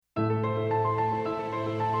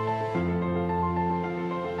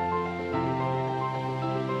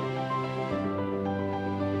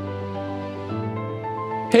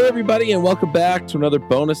Hey, everybody, and welcome back to another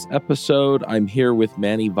bonus episode. I'm here with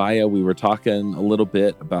Manny Vaya. We were talking a little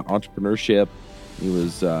bit about entrepreneurship. He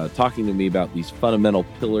was talking to me about these fundamental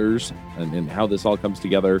pillars and how this all comes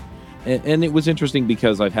together. And it was interesting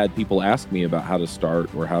because I've had people ask me about how to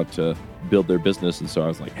start or how to build their business. And so I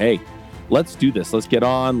was like, hey, let's do this. Let's get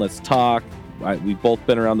on. Let's talk. We've both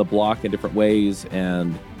been around the block in different ways,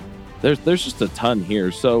 and there's just a ton here.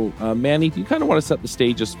 So, Manny, do you kind of want to set the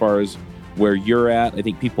stage as far as where you're at? I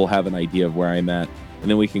think people have an idea of where I'm at, and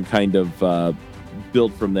then we can kind of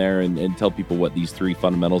build from there and tell people what these three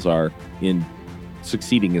fundamentals are in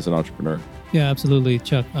succeeding as an entrepreneur. Yeah, absolutely,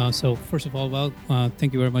 Chuck. So first of all,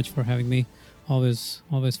 thank you very much for having me. Always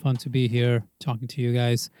fun to be here talking to you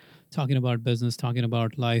guys, talking about business, talking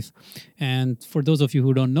about life. And for those of you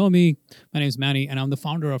who don't know me, my name is Manny, and I'm the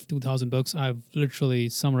founder of 2000 Books. I've literally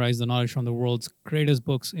summarized the knowledge from the world's greatest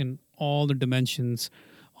books in all the dimensions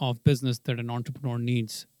of business that an entrepreneur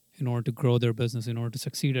needs in order to grow their business, in order to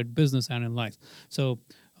succeed at business and in life. So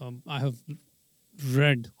I have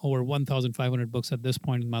read over 1,500 books at this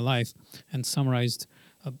point in my life and summarized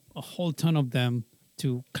a whole ton of them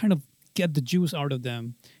to kind of get the juice out of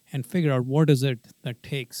them and figure out what is it that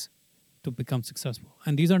takes to become successful.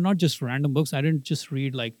 And these are not just random books. I didn't just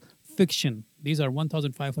read like fiction. These are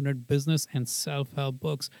 1,500 business and self-help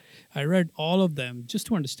books. I read all of them just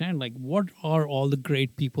to understand like what are all the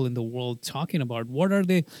great people in the world talking about? What are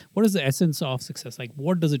they? What is the essence of success? Like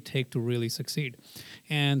what does it take to really succeed?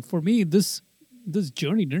 And for me, this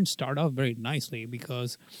journey didn't start off very nicely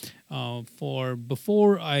because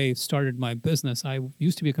before I started my business, I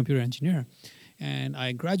used to be a computer engineer, and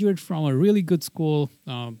I graduated from a really good school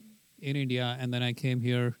in India, and then I came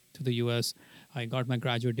here to the U.S. I got my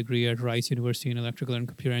graduate degree at Rice University in electrical and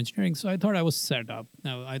computer engineering. So I thought I was set up.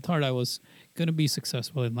 Now, I thought I was going to be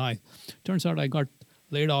successful in life. Turns out I got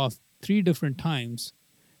laid off 3 different times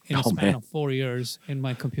in a span of 4 years in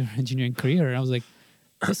my computer engineering career. And I was like,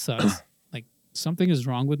 this sucks. Like, something is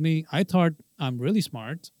wrong with me. I thought I'm really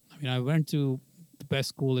smart. I mean, I went to the best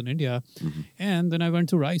school in India. Mm-hmm. And then I went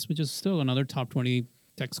to Rice, which is still another top 20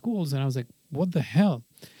 tech schools. And I was like, what the hell?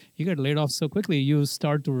 You get laid off so quickly, you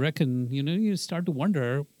start to reckon, you start to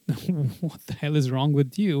wonder what the hell is wrong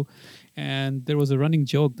with you. And there was a running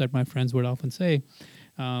joke that my friends would often say,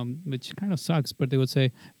 which kind of sucks, but they would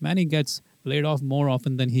say, Manny gets laid off more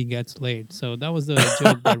often than he gets laid. So that was the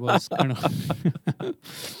joke that was kind of...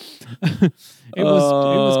 it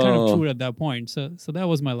was kind of true at that point. So that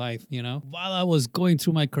was my life, While I was going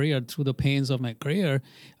through my career, through the pains of my career,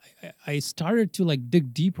 I started to like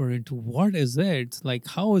dig deeper into what is it? Like,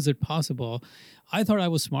 how is it possible? I thought I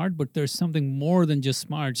was smart, but there's something more than just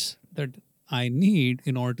smarts that I need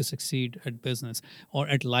in order to succeed at business or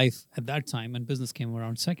at life at that time. And business came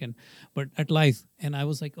around second, but at life. And I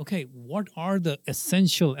was like, okay, what are the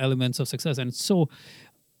essential elements of success? And so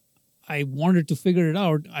I wanted to figure it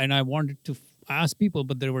out, and I wanted to ask people,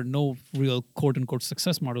 but there were no real quote-unquote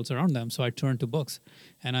success models around them. So I turned to books,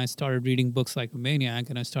 and I started reading books like a maniac,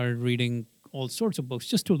 and I started reading all sorts of books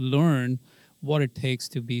just to learn what it takes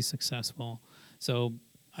to be successful. So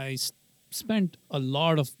I spent a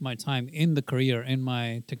lot of my time in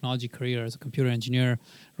my technology career as a computer engineer,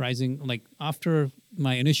 rising like after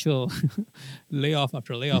my initial layoff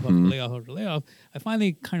after layoff after layoff after layoff. I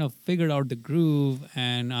finally kind of figured out the groove,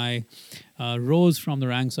 and I rose from the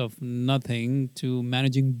ranks of nothing to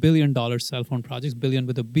managing billion-dollar cell phone projects, billion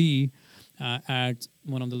with a B, at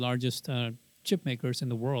one of the largest chip makers in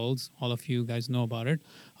the world. All of you guys know about it,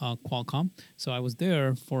 Qualcomm. So I was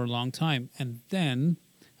there for a long time, and then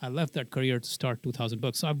I left that career to start 2000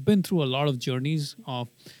 Books. So I've been through a lot of journeys of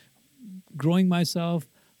growing myself,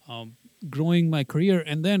 growing my career,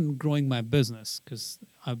 and then growing my business, because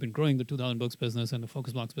I've been growing the 2000 Books business and the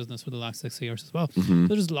Focus Blocks business for the last 6 years as well. Mm-hmm.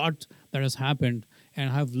 So there's a lot that has happened,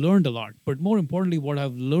 and I've learned a lot. But more importantly, what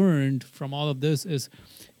I've learned from all of this is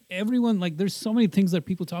everyone, like, there's so many things that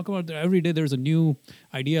people talk about. Every day there's a new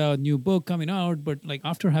idea, a new book coming out. But like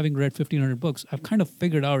after having read 1,500 books, I've kind of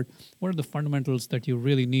figured out what are the fundamentals that you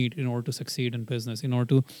really need in order to succeed in business, in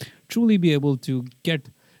order to truly be able to get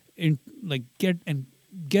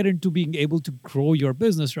into being able to grow your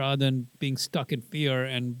business rather than being stuck in fear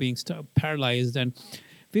and being paralyzed and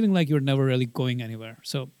feeling like you're never really going anywhere.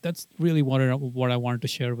 So that's really what I wanted to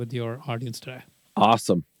share with your audience today.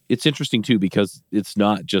 Awesome. It's interesting too, because it's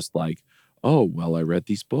not just like, oh, well, I read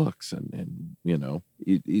these books and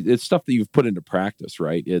it's stuff that you've put into practice,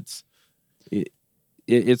 right? It's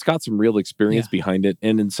got some real experience behind it.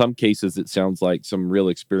 And in some cases, it sounds like some real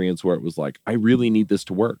experience where it was like, I really need this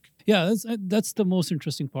to work. Yeah, that's the most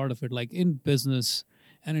interesting part of it. Like in business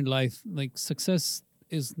and in life, like success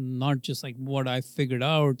is not just like what I figured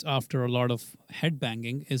out after a lot of head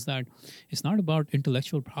banging, is that it's not about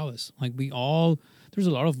intellectual prowess. Like there's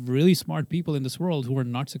a lot of really smart people in this world who are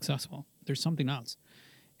not successful. There's something else.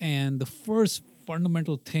 And the first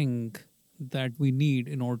fundamental thing that we need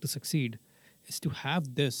in order to succeed is to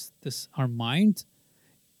have this our mind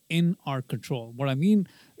in our control. What I mean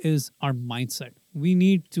is our mindset. We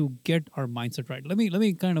need to get our mindset right. Let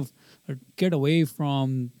me kind of get away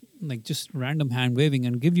from like just random hand waving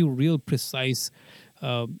and give you real precise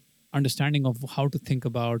uh, understanding of how to think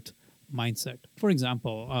about mindset. For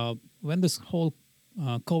example, when this whole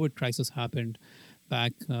COVID crisis happened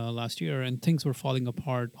back last year, and things were falling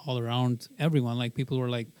apart all around everyone. Like people were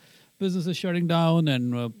like, businesses shutting down,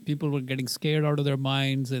 and people were getting scared out of their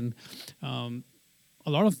minds, and um, a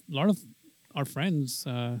lot of our friends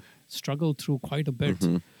struggled through quite a bit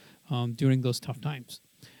during those tough times.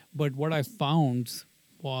 But what I found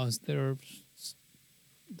was there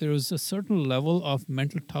was a certain level of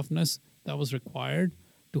mental toughness that was required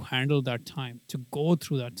to handle that time, to go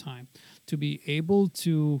through that time, to be able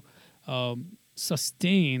to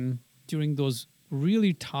sustain during those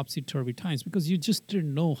really topsy turvy times, because you just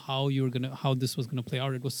didn't know how this was gonna play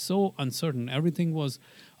out. It was so uncertain. Everything was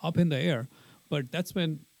up in the air. But that's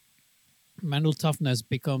when mental toughness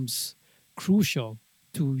becomes crucial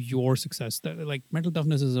to your success. Like mental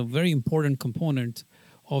toughness is a very important component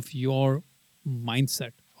of your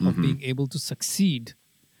mindset of being able to succeed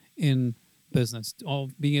in business,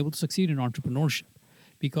 of being able to succeed in entrepreneurship.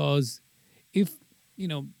 Because if, you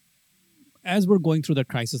know, as we're going through the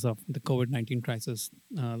crisis of the COVID-19 crisis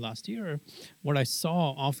last year, what I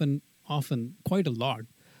saw often quite a lot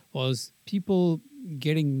was people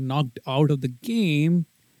getting knocked out of the game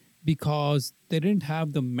because they didn't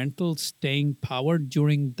have the mental staying power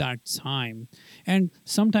during that time. And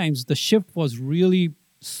sometimes the shift was really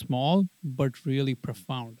small, but really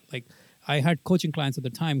profound. Like I had coaching clients at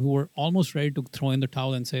the time who were almost ready to throw in the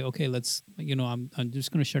towel and say, okay, I'm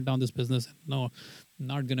just going to shut down this business. No, I'm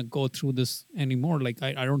not going to go through this anymore. Like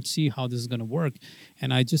I don't see how this is going to work.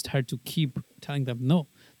 And I just had to keep telling them, no,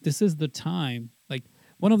 this is the time. Like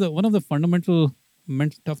one of the fundamental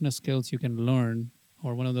mental toughness skills you can learn,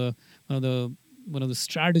 or one of the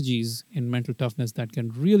strategies in mental toughness that can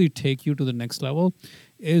really take you to the next level,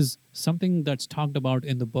 is something that's talked about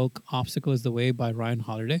in the book Obstacle is the Way by Ryan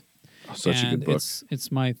Holiday. Such a good book.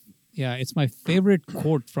 It's my favorite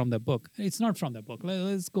quote from the book. It's not from the book.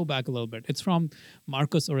 Let's go back a little bit. It's from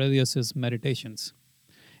Marcus Aurelius's Meditations.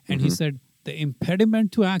 And he said, the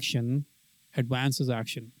impediment to action advances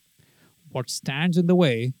action. What stands in the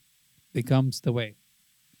way becomes the way.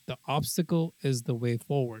 The obstacle is the way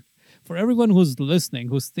forward. For everyone who's listening,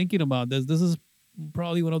 who's thinking about this is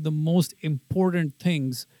probably one of the most important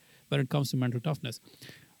things when it comes to mental toughness.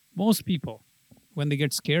 Most people, when they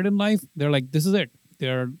get scared in life, they're like, this is it.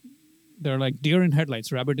 They're like deer in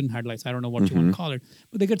headlights, rabbit in headlights. I don't know what you want to call it.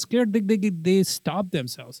 But they get scared, they stop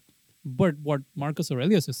themselves. But what Marcus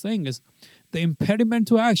Aurelius is saying is, the impediment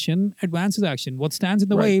to action advances action. What stands in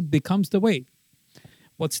the way becomes the way.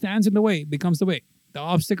 What stands in the way becomes the way. The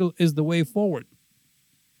obstacle is the way forward.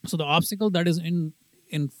 So the obstacle that is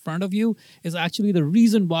in front of you is actually the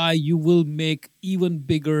reason why you will make even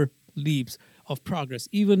bigger leaps of progress,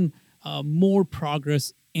 even more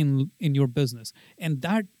progress in your business. And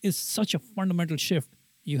that is such a fundamental shift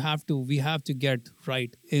we have to get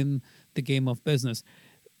right in the game of business,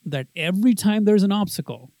 that every time there's an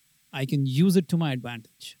obstacle, I can use it to my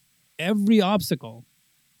advantage. Every obstacle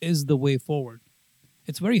is the way forward.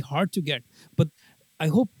 It's very hard to get, but I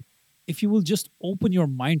hope if you will just open your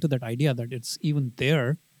mind to that idea that it's even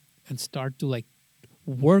there and start to like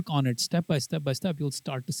work on it step by step by step, you'll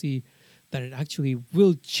start to see that it actually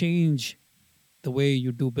will change the way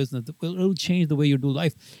you do business. It will change the way you do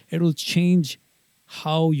life. It will change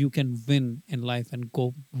how you can win in life and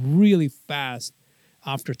go really fast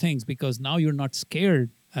after things, because now you're not scared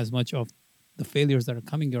as much of the failures that are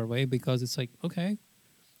coming your way, because it's like, okay,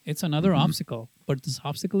 it's another obstacle, but this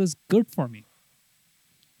obstacle is good for me.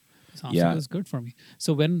 This obstacle is good for me.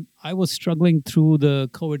 So when I was struggling through the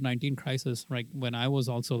COVID-19 crisis, right, when I was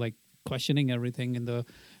also like questioning everything in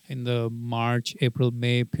the March, April,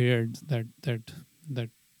 May period, that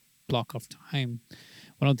block of time,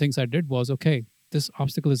 one of the things I did was, okay, this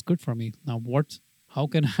obstacle is good for me. Now how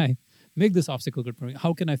can I make this obstacle good for me?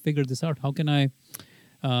 How can I figure this out? How can I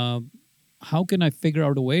figure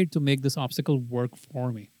out a way to make this obstacle work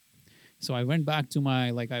for me? So I went back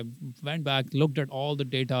looked at all the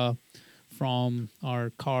data from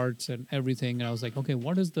our cards and everything, and I was like, okay,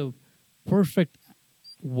 what is the perfect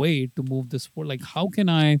way to move this forward? Like, how can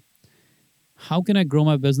I grow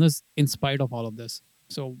my business in spite of all of this?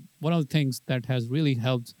 So one of the things that has really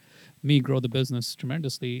helped me grow the business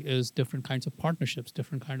tremendously is different kinds of partnerships,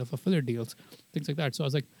 different kind of affiliate deals, things like that. So I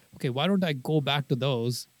was like, okay, why don't I go back to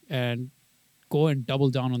those and go and double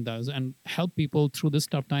down on those and help people through this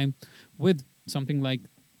tough time with something like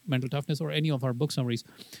mental toughness or any of our book summaries.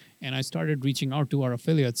 And I started reaching out to our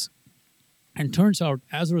affiliates. And turns out,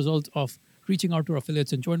 as a result of reaching out to our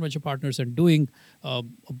affiliates and joint venture partners and doing a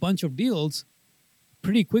bunch of deals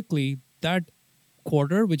pretty quickly, that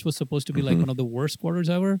quarter, which was supposed to be like one of the worst quarters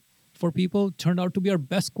ever for people, turned out to be our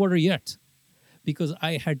best quarter yet. Because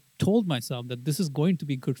I had told myself that this is going to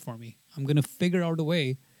be good for me. I'm going to figure out a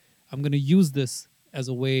way. I'm going to use this as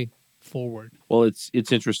a way forward. Well, it's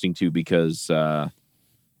interesting too because I've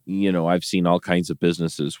seen all kinds of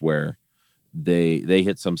businesses where they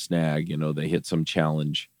hit some snag, they hit some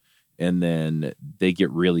challenge, and then they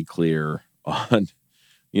get really clear on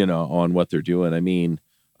on what they're doing. I mean,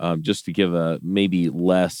 just to give a maybe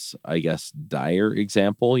less, I guess, dire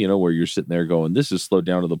example, where you're sitting there going, this is slowed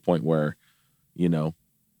down to the point where,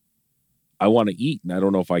 I want to eat and I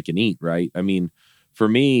don't know if I can eat, right? I mean, for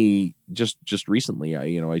me, just recently,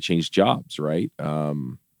 I changed jobs, right?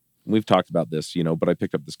 We've talked about this, but I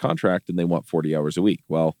picked up this contract and they want 40 hours a week.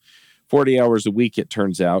 Well, 40 hours a week, it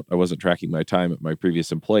turns out, I wasn't tracking my time at my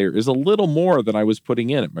previous employer, is a little more than I was putting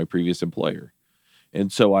in at my previous employer.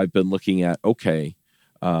 And so I've been looking at, okay,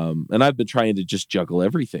 and I've been trying to just juggle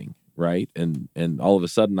everything, right? And all of a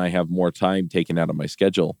sudden I have more time taken out of my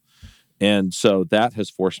schedule. And so that has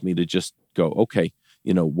forced me to just go, okay,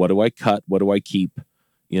 what do I cut? What do I keep?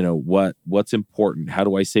 What's important? How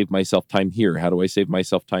do I save myself time here? How do I save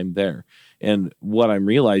myself time there? And what I'm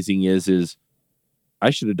realizing is I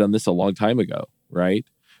should have done this a long time ago, right?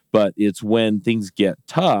 But it's when things get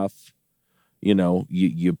tough,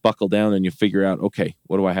 you buckle down and you figure out, okay,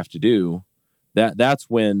 what do I have to do? That's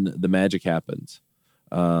when the magic happens.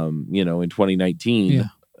 In 2019,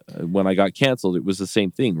 when I got canceled, it was the same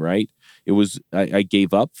thing, right? It was, I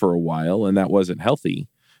gave up for a while and that wasn't healthy.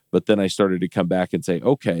 But then I started to come back and say,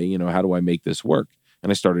 okay, how do I make this work?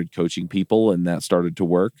 And I started coaching people and that started to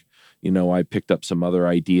work. I picked up some other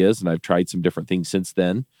ideas and I've tried some different things since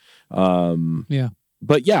then.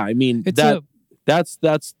 But yeah, I mean, that's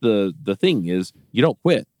the thing is you don't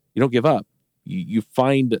quit. You don't give up. You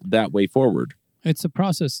find that way forward. It's a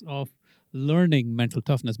process of learning mental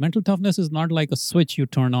toughness. Mental toughness is not like a switch you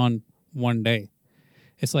turn on one day.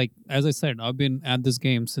 It's like, as I said, I've been at this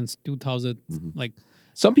game since 2000. Like,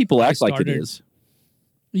 some people act like it is.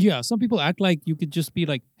 Yeah, some people act like you could just be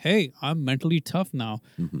like, hey, I'm mentally tough now.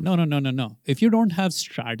 No. If you don't have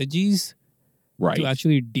strategies to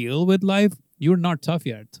actually deal with life, you're not tough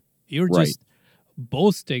yet. You're just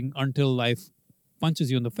boasting until life punches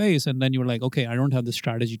you in the face. And then you're like, okay, I don't have the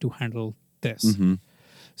strategy to handle this.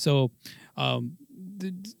 So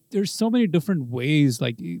there's so many different ways,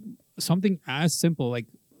 like something as simple, like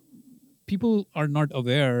people are not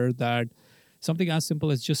aware that something as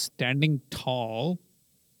simple as just standing tall,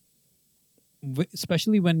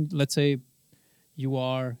 especially when, let's say, you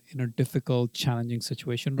are in a difficult, challenging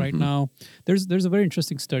situation right now. There's a very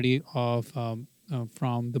interesting study of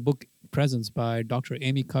from the book Presence by Dr.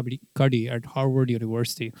 Amy Cuddy at Harvard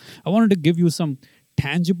University. I wanted to give you some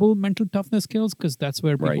tangible mental toughness skills because that's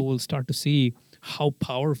where people will start to see how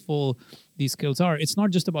powerful these skills are. It's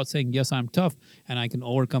not just about saying, yes, I'm tough and I can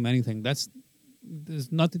overcome anything. There's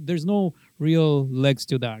no real legs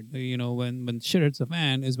to that. When shit hits the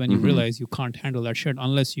fan is when you realize you can't handle that shit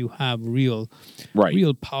unless you have real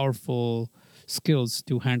powerful skills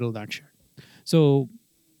to handle that shit. So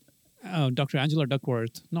Dr. Angela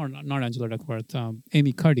Duckworth, not Angela Duckworth,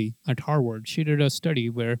 Amy Cuddy at Harvard, she did a study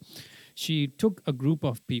where she took a group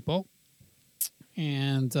of people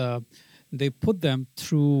and they put them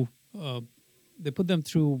through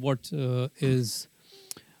what is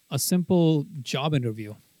a simple job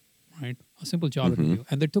interview, right? A simple job interview.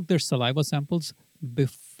 And they took their saliva samples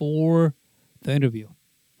before the interview,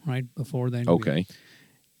 right? Before the interview. Okay.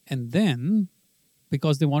 And then,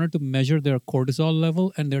 because they wanted to measure their cortisol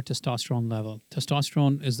level and their testosterone level.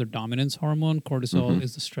 Testosterone is the dominance hormone. Cortisol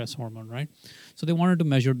is the stress hormone, right? So they wanted to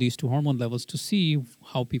measure these two hormone levels to see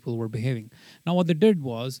how people were behaving. Now, what they did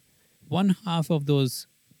was one half of those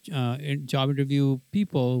job interview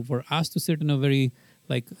people were asked to sit in a very,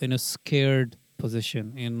 in a scared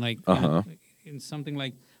position, in something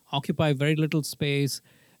like occupy very little space,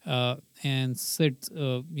 and sit,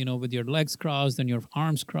 with your legs crossed and your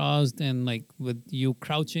arms crossed, and with you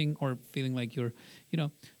crouching or feeling like you're,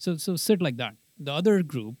 so sit like that. The other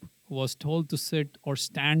group was told to sit or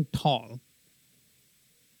stand tall,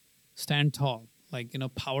 like in a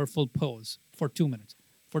powerful pose for 2 minutes.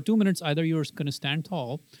 For 2 minutes, either you're going to stand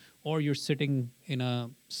tall or you're sitting in a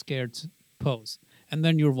scared pose. And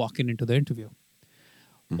then you're walking into the interview.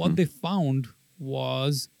 What they found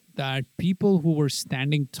was that people who were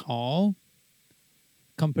standing tall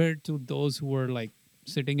compared to those who were like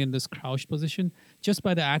sitting in this crouched position, just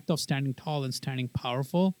by the act of standing tall and standing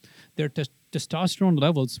powerful, their testosterone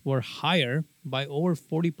levels were higher by over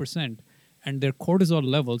 40%, and their cortisol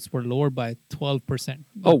levels were lower by 12%.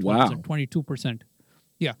 Oh, wow. 22%.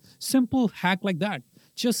 Yeah. Simple hack like that.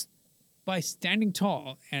 Just by standing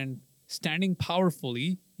tall and standing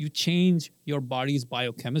powerfully, you change your body's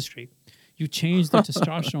biochemistry. You change the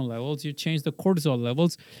testosterone levels, you change the cortisol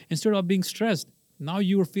levels. Instead of being stressed, now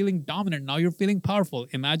you're feeling dominant. Now you're feeling powerful.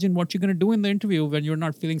 Imagine what you're going to do in the interview when you're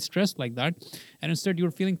not feeling stressed like that. And instead,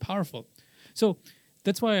 you're feeling powerful. So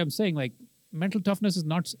that's why I'm saying, like, mental toughness is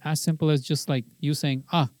not as simple as just like you saying,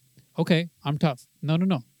 okay, I'm tough. No, no,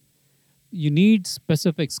 no. You need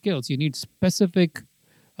specific skills. You need specific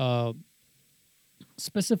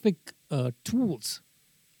tools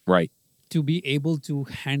Right. to be able to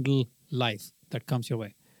handle life that comes your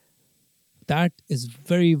way. That is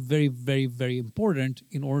very, very, very, very important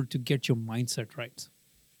in order to get your mindset right.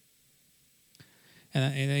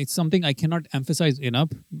 And it's something I cannot emphasize enough,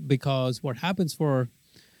 because what happens for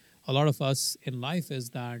a lot of us in life is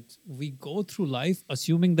that we go through life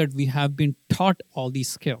assuming that we have been taught all these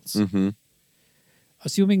skills.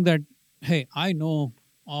 Assuming that, hey, I know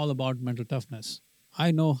all about mental toughness.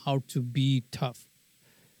 I know how to be tough.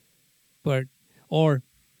 Or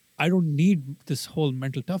I don't need this whole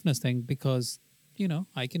mental toughness thing because,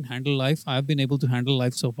 I can handle life. I've been able to handle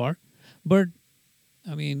life so far. But,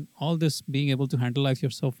 I mean, all this being able to handle life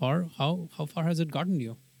here so far, how far has it gotten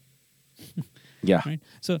you? Yeah. Right.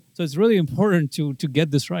 So it's really important to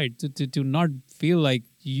get this right, to not feel like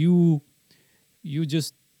you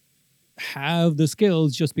just have the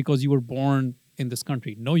skills just because you were born in this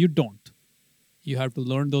country. No, you don't. You have to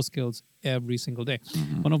learn those skills every single day.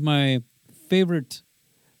 One of my favorite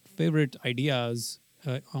ideas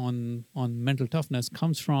on mental toughness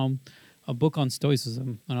comes from a book on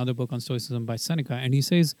Stoicism, another book on Stoicism by Seneca, and he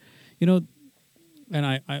says, and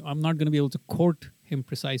I'm not going to be able to quote him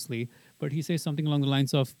precisely, but he says something along the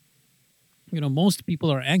lines of, most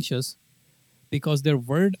people are anxious because they're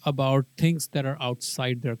worried about things that are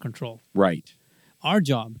outside their control. Right. Our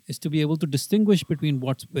job is to be able to distinguish between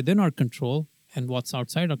what's within our control and what's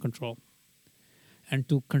outside our control, and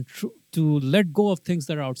to let go of things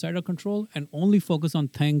that are outside our control and only focus on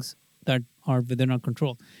things that are within our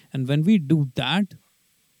control. And when we do that,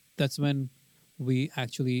 that's when we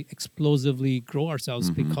actually explosively grow ourselves,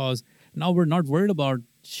 because now we're not worried about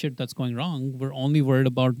shit that's going wrong. We're only worried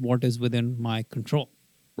about what is within my control.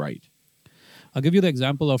 Right. I'll give you the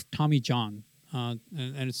example of Tommy John, and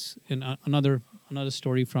it's in another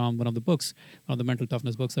story from one of the books, one of the mental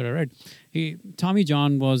toughness books that I read. Tommy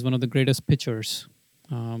John was one of the greatest pitchers,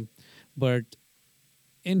 but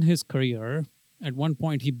in his career, at one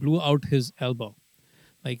point he blew out his elbow,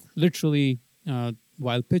 like literally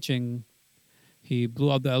while pitching, he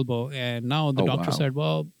blew out the elbow, and now the doctor said,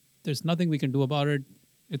 "Well, there's nothing we can do about it.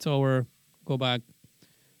 It's over. Go back."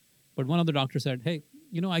 But one of the doctors said, "Hey,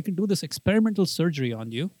 I can do this experimental surgery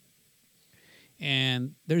on you,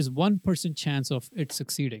 and there's 1% chance of it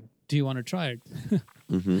succeeding. Do you want to try it?"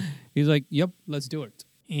 He's like, "Yep, let's do it."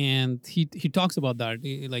 And he talks about that.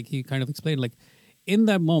 He kind of explained, like, in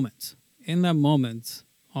that moment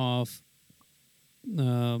of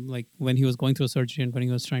like when he was going through a surgery and when he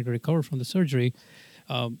was trying to recover from the surgery,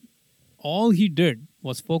 all he did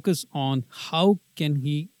was focus on how can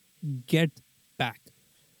he get back.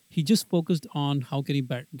 He just focused on how can he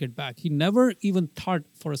get back. He never even thought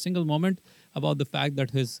for a single moment about the fact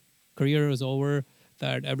that his career is over,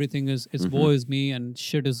 that everything is woe is me and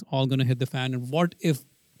shit is all going to hit the fan. And what if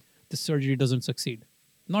the surgery doesn't succeed?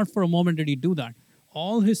 Not for a moment did he do that.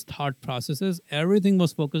 All his thought processes, everything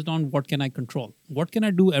was focused on what can I control? What can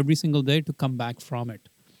I do every single day to come back from it?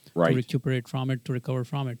 Right. To recuperate from it, to recover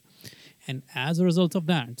from it. And as a result of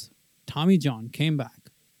that, Tommy John came back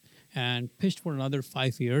and pitched for another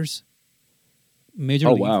 5 years, Major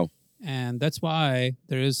League. Wow. And that's why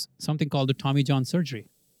there is something called the Tommy John surgery.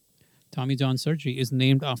 Tommy John surgery is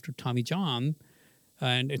named after Tommy John,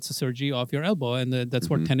 and it's a surgery of your elbow. And that's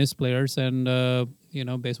what tennis players and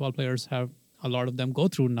baseball players have, a lot of them go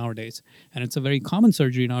through nowadays. And it's a very common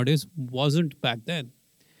surgery nowadays. Wasn't back then.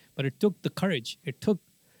 But it took the courage. It took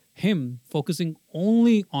him focusing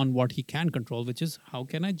only on what he can control, which is how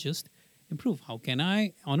can I just improve? How can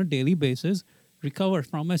I, on a daily basis, recover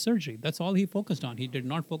from my surgery? That's all he focused on. He did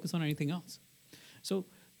not focus on anything else. So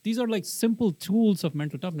these are like simple tools of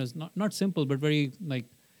mental toughness. Not simple, but very like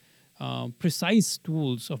precise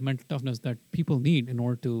tools of mental toughness that people need in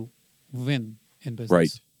order to win in business.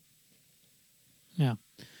 Right. Yeah.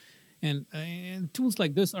 And tools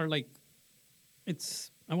like this are like,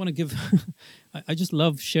 I want to give, I just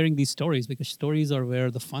love sharing these stories because stories are where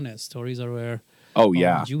the fun is. Stories are where Oh, the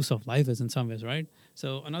yeah. juice of life is in some ways, right?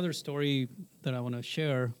 So another story that I want to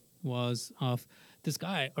share was of this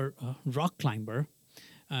guy, or rock climber,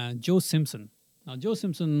 Joe Simpson. Now, Joe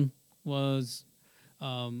Simpson was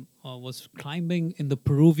climbing in the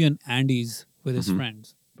Peruvian Andes with his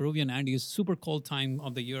friends. Peruvian Andes, super cold time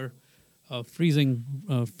of the year, freezing,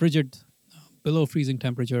 frigid, below freezing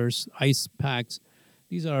temperatures, ice packs.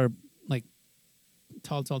 These are like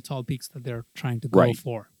tall peaks that they're trying to go Right.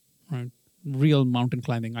 for, right? Real mountain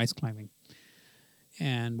climbing, ice climbing.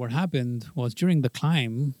 And what happened was during the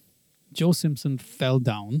climb, Joe Simpson fell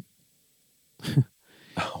down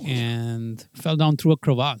and fell down through a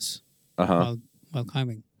crevasse while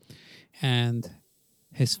climbing. And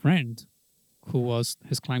his friend, who was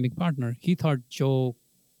his climbing partner, he thought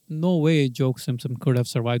no way Joe Simpson could have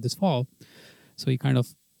survived this fall. So he kind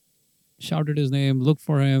of shouted his name, looked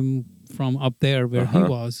for him from up there where he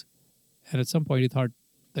was. And at some point he thought,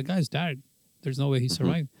 the guy's dead. There's no way he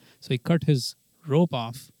survived. So he cut his rope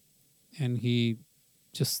off and he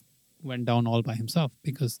just went down all by himself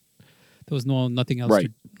because there was nothing else.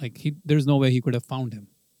 Right. There's no way he could have found him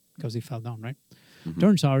because he fell down, right?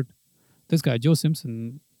 Turns out this guy, Joe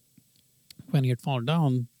Simpson, when he had fallen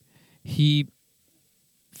down, he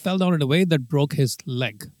fell down in a way that broke his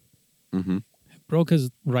leg. Broke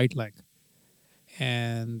his right leg.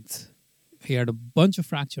 And he had a bunch of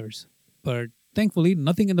fractures. But thankfully,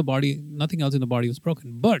 nothing else in the body was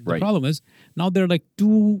broken. But the problem is, now they're like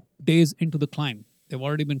 2 days into the climb. They've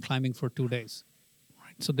already been climbing for 2 days.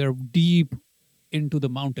 Right? So they're deep into the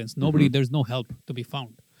mountains. There's no help to be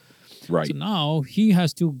found. Right. So now he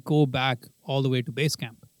has to go back all the way to base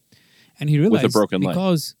camp. And he realized with a broken leg.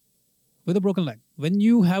 With a broken leg. When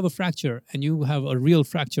you have a fracture and you have a real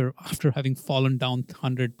fracture after having fallen down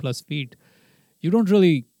 100 plus feet, you don't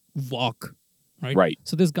really walk, right? Right.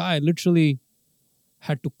 So this guy literally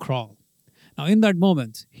had to crawl. Now, in that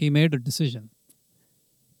moment, he made a decision.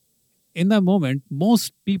 In that moment,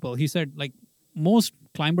 most people, he said, like most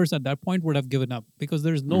climbers at that point would have given up because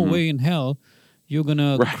there's no way in hell you're going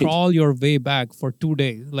to crawl your way back for 2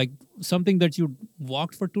 days. Like something that you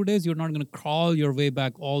walked for 2 days, you're not going to crawl your way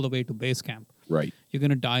back all the way to base camp. Right. You're going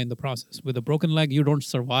to die in the process. With a broken leg, you don't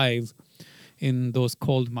survive in those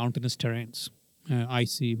cold mountainous terrains,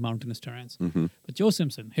 icy mountainous terrains. But Joe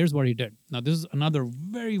Simpson, here's what he did. Now, this is another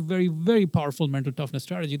very, very, very powerful mental toughness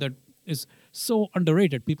strategy that is so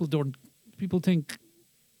underrated. People think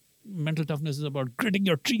mental toughness is about gritting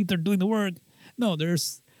your teeth or doing the work. No,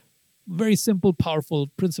 there's very simple, powerful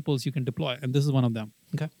principles you can deploy, and this is one of them.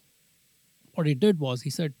 Okay. What he did was he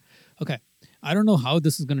said, okay, I don't know how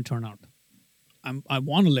this is going to turn out. I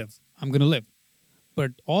want to live. I'm going to live.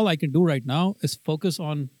 But all I can do right now is focus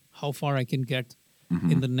on how far I can get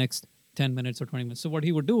in the next 10 minutes or 20 minutes. So what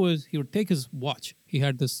he would do is he would take his watch. He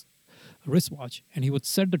had this wristwatch, and he would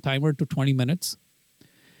set the timer to 20 minutes,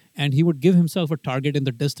 and he would give himself a target in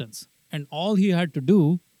the distance. And all he had to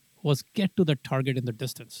do was get to the target in the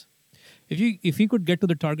distance. If he could get to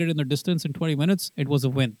the target in the distance in 20 minutes, it was a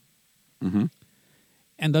win.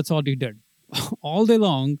 And that's all he did. All day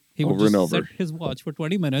long, he would just set his watch for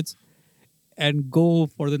 20 minutes and go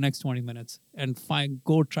for the next 20 minutes and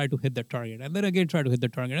go try to hit the target. And then again, try to hit the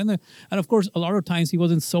target. And of course, a lot of times he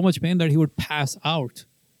was in so much pain that he would pass out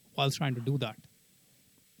while trying to do that.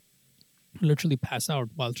 Literally pass out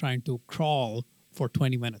while trying to crawl for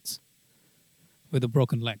 20 minutes with a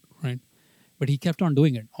broken leg, right? But he kept on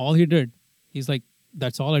doing it. All he did, he's like,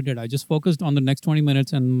 that's all I did. I just focused on the next 20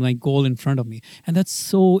 minutes and my goal in front of me. And that's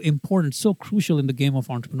so important, so crucial in the game of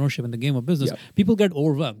entrepreneurship, in the game of business. Yep. People get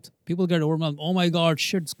overwhelmed. Oh my God,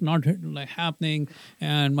 shit's not happening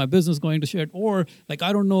and my business going to shit. Or like,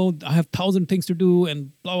 I don't know, I have 1,000 things to do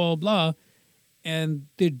and blah, blah, blah. And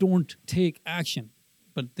they don't take action.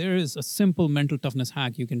 But there is a simple mental toughness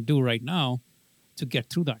hack you can do right now to get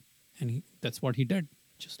through that. And that's what he did.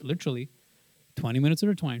 Just literally 20 minutes at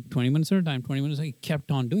a time, 20 minutes at a time, 20 minutes. He kept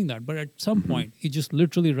on doing that. But at some point, he just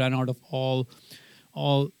literally ran out of all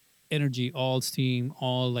energy, all steam,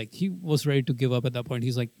 he was ready to give up at that point.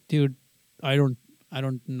 He's like, dude, I don't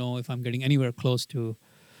know if I'm getting anywhere close to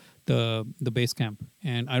the base camp.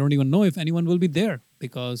 And I don't even know if anyone will be there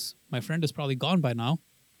because my friend is probably gone by now.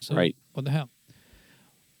 So what the hell?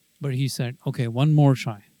 But he said, okay, one more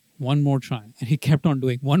try. And he kept on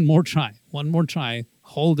doing one more try,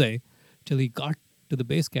 whole day till he got to the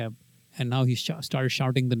base camp. And now he started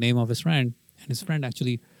shouting the name of his friend. And his friend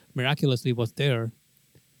actually miraculously was there,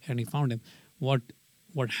 and he found him. What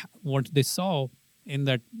what they saw in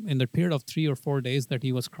that period of 3 or 4 days that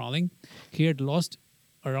he was crawling, he had lost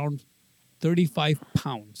around 35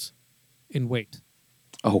 pounds in weight.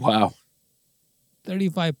 Oh, wow.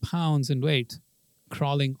 35 pounds in weight,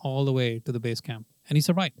 crawling all the way to the base camp, and he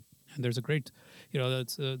survived. And there's a great,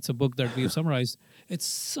 it's a book that we've summarized. It's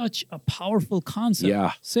such a powerful concept.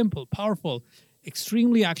 Yeah. Simple, powerful,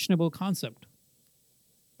 extremely actionable concept.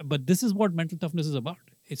 But this is what mental toughness is about.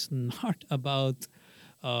 It's not about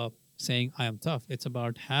saying I am tough. It's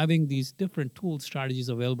about having these different tools, strategies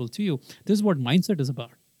available to you. This is what mindset is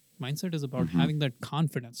about. Mindset is about having that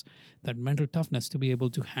confidence, that mental toughness to be able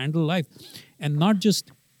to handle life, and not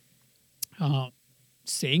just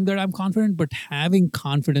saying that I'm confident, but having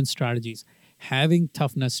confidence strategies, having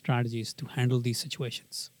toughness strategies to handle these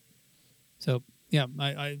situations. So yeah,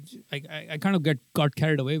 I kind of got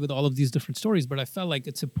carried away with all of these different stories, but I felt like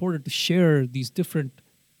it's important to share these different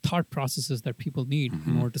thought processes that people need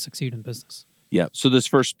in order to succeed in business. Yeah. So this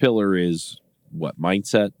first pillar is what?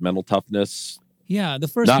 Mindset, mental toughness. Yeah, the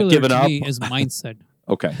first Not pillar giving to up. me is mindset.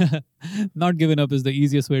 Okay. Not giving up is the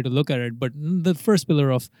easiest way to look at it, but the first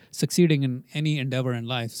pillar of succeeding in any endeavor in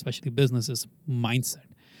life, especially business, is mindset.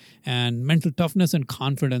 And mental toughness and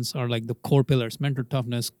confidence are like the core pillars. Mental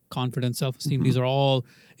toughness, confidence, self-esteem, these are all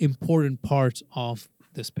important parts of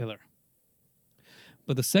this pillar.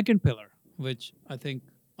 But the second pillar, which I think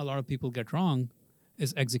a lot of people get wrong,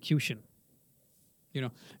 is execution.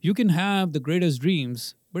 You can have the greatest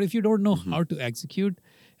dreams, but if you don't know how to execute,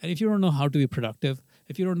 and if you don't know how to be productive,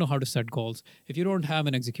 if you don't know how to set goals, if you don't have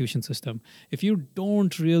an execution system, if you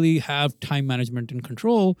don't really have time management and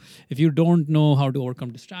control, if you don't know how to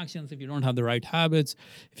overcome distractions, if you don't have the right habits,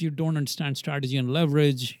 if you don't understand strategy and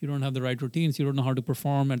leverage, you don't have the right routines, you don't know how to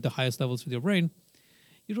perform at the highest levels with your brain,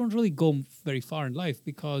 you don't really go very far in life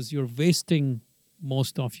because you're wasting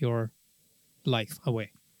most of your life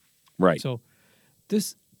away. Right. So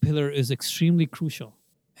this pillar is extremely crucial.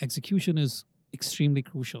 Execution is extremely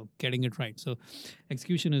crucial, getting it right. So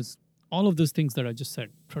execution is all of those things that I just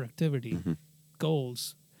said: productivity,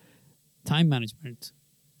 goals, time management,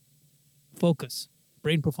 focus,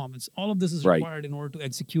 brain performance. All of this is Right. required in order to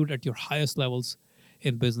execute at your highest levels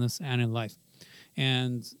in business and in life.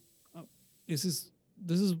 And this is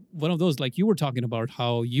one of those, like you were talking about,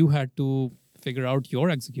 how you had to figure out your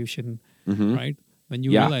execution, right? When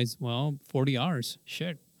you realize, well, 40 hours,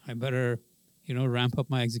 shit, I better, ramp up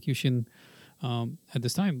my execution at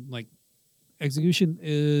this time. Like, execution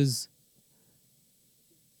is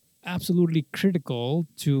absolutely critical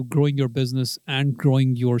to growing your business and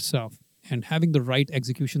growing yourself. And having the right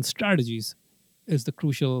execution strategies is the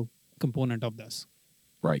crucial component of this.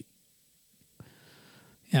 Right.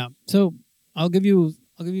 Yeah. So I'll give you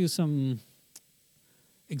some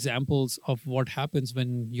examples of what happens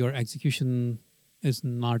when your execution is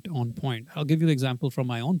not on point. I'll give you the example from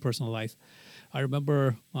my own personal life. I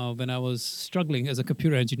remember when I was struggling as a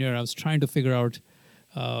computer engineer, I was trying to figure out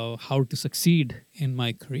how to succeed in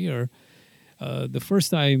my career. The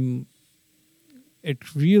first time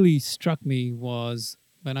it really struck me was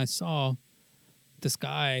when I saw this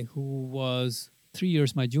guy who was 3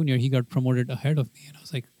 years my junior. He got promoted ahead of me. And I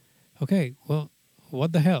was like, okay, well,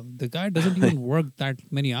 what the hell? The guy doesn't even work that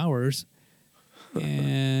many hours.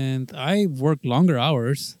 And I work longer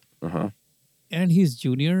hours. And he's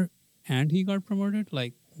junior and he got promoted.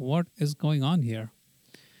 Like, what is going on here?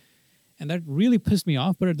 And that really pissed me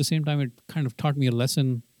off. But at the same time, it kind of taught me a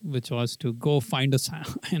lesson, which was to go find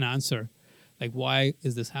an answer. Like, why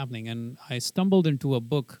is this happening? And I stumbled into a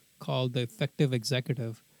book called The Effective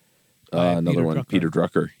Executive. Another one, Peter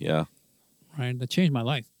Drucker. Yeah. Right. That changed my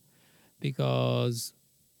life. Because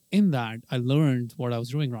in that, I learned what I was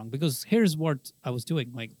doing wrong. Because here's what I was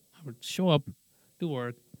doing. Like, I would show up to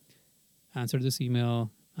work, answer this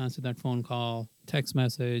email, answer that phone call, text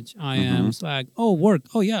message, IM, Slack. Oh, work.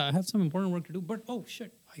 Oh, yeah, I have some important work to do. But, oh,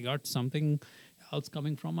 shit, I got something else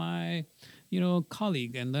coming from my,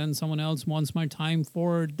 colleague. And then someone else wants my time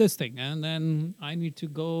for this thing. And then I need to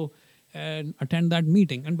go and attend that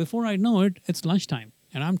meeting. And before I know it, it's lunchtime.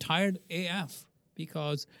 And I'm tired AF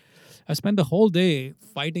because I spent the whole day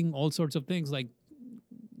fighting all sorts of things, like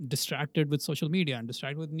distracted with social media and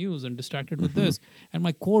distracted with news and distracted with this. And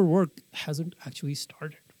my core work hasn't actually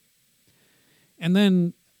started. And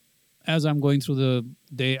then as I'm going through the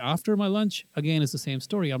day after my lunch, again, it's the same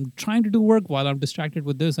story. I'm trying to do work while I'm distracted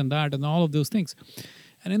with this and that and all of those things.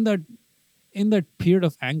 And in that period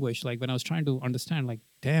of anguish, like when I was trying to understand, like,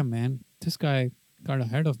 damn, man, this guy got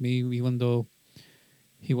ahead of me, even though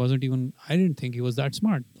he wasn't even, I didn't think he was that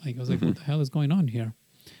smart. Like, I was like, what the hell is going on here?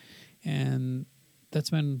 And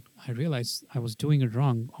that's when I realized I was doing it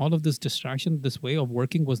wrong. All of this distraction, this way of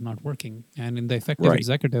working was not working. And in the Effective Right.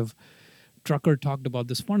 Executive, Drucker talked about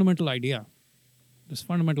this fundamental idea.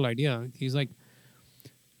 He's like,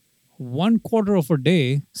 1/4 of a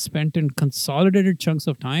day spent in consolidated chunks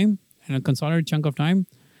of time, and a consolidated chunk of time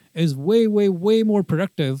is way, way, way more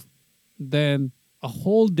productive than a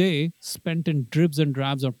whole day spent in dribs and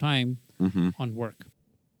drabs of time on work.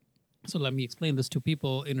 So let me explain this to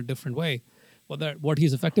people in a different way. What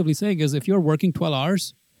he's effectively saying is, if you're working 12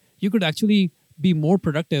 hours, you could actually be more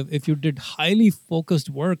productive if you did highly focused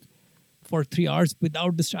work for 3 hours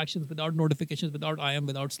without distractions, without notifications, without IM,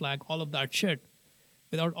 without Slack, all of that shit.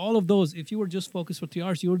 Without all of those, if you were just focused for 3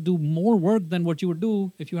 hours, you would do more work than what you would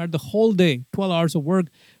do if you had the whole day, 12 hours of work,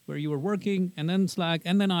 where you were working and then Slack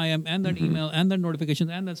and then IM and then email and then notifications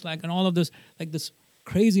and then Slack and all of this, like this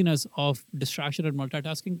craziness of distraction and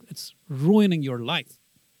multitasking. It's ruining your life.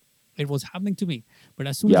 It was happening to me. But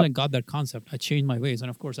as soon as I got that concept, I changed my ways. And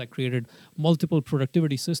of course, I created multiple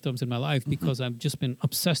productivity systems in my life because I've just been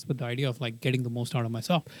obsessed with the idea of like getting the most out of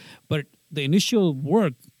myself. But the initial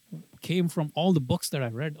work came from all the books that I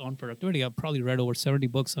read on productivity. I've probably read over 70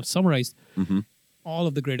 books. I've summarized all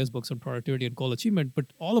of the greatest books on productivity and goal achievement.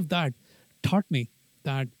 But all of that taught me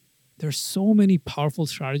that there's so many powerful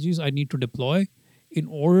strategies I need to deploy in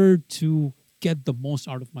order to get the most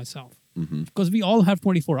out of myself. Because we all have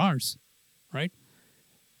 24 hours, right?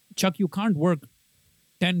 Chuck, you can't work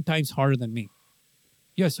 10 times harder than me.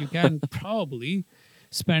 Yes, you can probably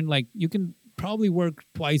you can probably work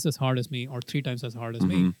twice as hard as me or 3 times as hard as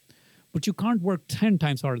me, but you can't work 10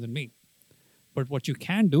 times harder than me. But what you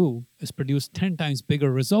can do is produce 10 times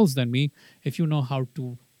bigger results than me if you know how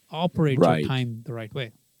to operate your time the right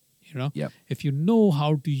way. If you know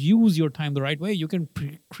how to use your time the right way, you can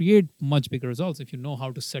create much bigger results. If you know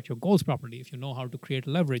how to set your goals properly, if you know how to create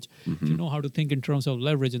leverage, if you know how to think in terms of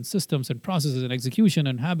leverage and systems and processes and execution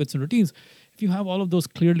and habits and routines, if you have all of those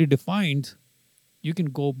clearly defined, you can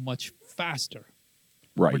go much faster.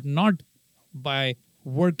 Right. But not by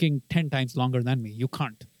working 10 times longer than me. You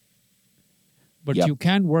can't. But you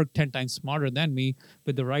can work 10 times smarter than me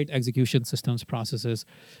with the right execution systems, processes,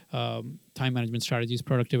 time management strategies,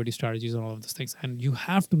 productivity strategies, and all of those things. And you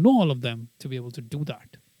have to know all of them to be able to do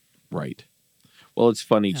that. Right. Well, it's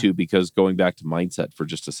funny, too, because going back to mindset for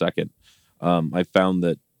just a second, I found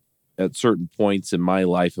that at certain points in my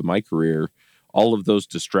life, in my career, all of those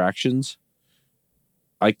distractions,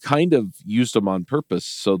 I kind of used them on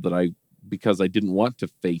purpose because I didn't want to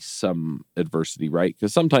face some adversity, right?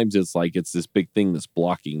 Because sometimes it's like it's this big thing that's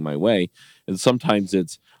blocking my way. And sometimes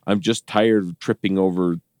I'm just tired of tripping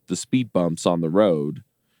over the speed bumps on the road.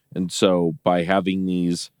 And so by having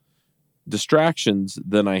these distractions,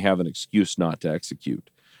 then I have an excuse not to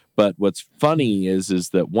execute. But what's funny is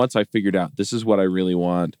that once I figured out this is what I really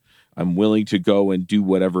want, I'm willing to go and do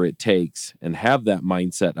whatever it takes and have that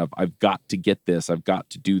mindset of I've got to get this, I've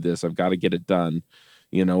got to do this, I've got to get it done.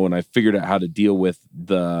 And I figured out how to deal with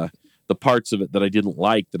the parts of it that I didn't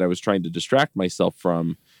like, that I was trying to distract myself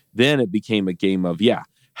from. Then it became a game of,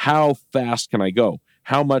 how fast can I go?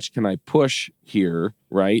 How much can I push here,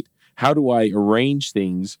 right? How do I arrange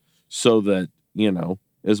things so that,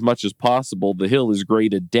 as much as possible, the hill is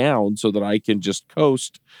graded down so that I can just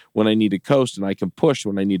coast when I need to coast and I can push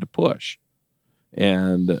when I need to push.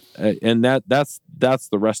 And that's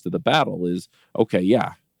the rest of the battle is, okay,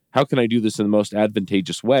 how can I do this in the most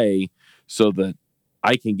advantageous way so that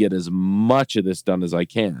I can get as much of this done as I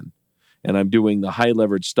can? And I'm doing the high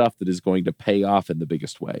leverage stuff that is going to pay off in the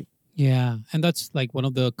biggest way. Yeah. And that's like one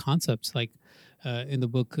of the concepts, like in the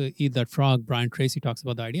book, Eat That Frog, Brian Tracy talks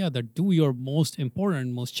about the idea that do your most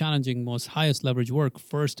important, most challenging, most highest leverage work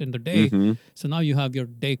first in the day. So now you have your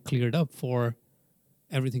day cleared up for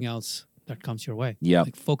everything else that comes your way. Yeah.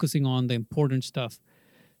 Like focusing on the important stuff.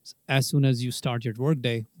 As soon as you start your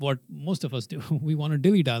workday, what most of us do, we want to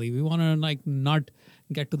dilly-dally. We want to not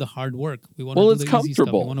get to the hard work. We want to do the easy stuff.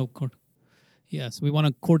 We want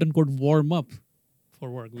to quote unquote warm up for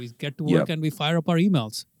work. We get to work and we fire up our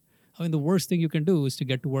emails. I mean, the worst thing you can do is to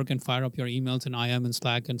get to work and fire up your emails and IM and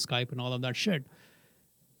Slack and Skype and all of that shit.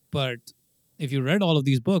 But if you read all of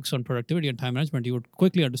these books on productivity and time management, you would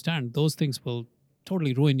quickly understand those things will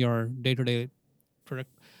totally ruin your day-to-day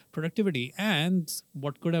productivity, and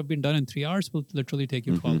what could have been done in 3 hours will literally take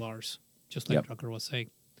you 12 hours, just like Drucker was saying.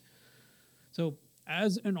 So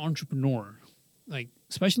as an entrepreneur, like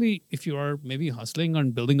especially if you are maybe hustling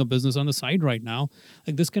and building a business on the side right now,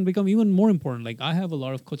 like this can become even more important. Like I have a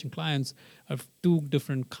lot of coaching clients. I have two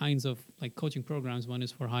different kinds of like coaching programs. One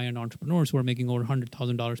is for high-end entrepreneurs who are making over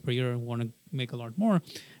 $100,000 per year and want to make a lot more,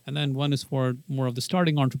 and then one is for more of the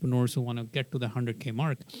starting entrepreneurs who want to get to the 100K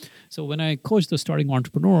mark. So when I coach the starting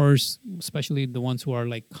entrepreneurs, especially the ones who are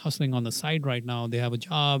like hustling on the side right now, they have a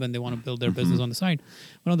job and they want to build their business on the side.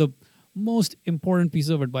 One of the most important piece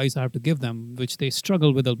of advice I have to give them, which they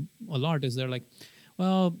struggle with a lot, is they're like,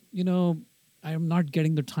 well, I'm not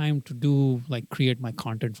getting the time to do like create my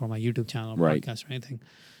content for my YouTube channel or podcast or anything.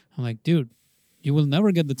 I'm like, dude, you will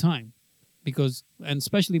never get the time because, and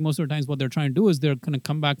especially most of the times what they're trying to do is they're going to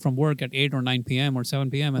come back from work at 8 or 9 p.m. or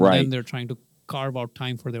 7 p.m. and then they're trying to carve out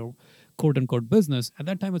time for their quote unquote business. At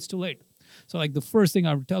that time, it's too late. So like the first thing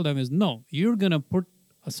I would tell them is, no, you're going to put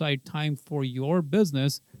aside time for your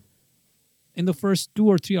business in the first 2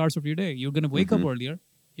 or 3 hours of your day. You're going to wake up earlier.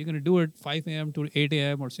 You're going to do it 5 a.m. to 8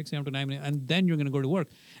 a.m. or 6 a.m. to 9 a.m. and then you're going to go to work.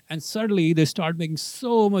 And suddenly they start making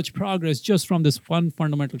so much progress just from this one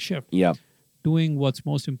fundamental shift. Yeah. Doing what's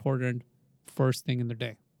most important first thing in the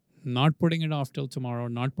day. Not putting it off till tomorrow,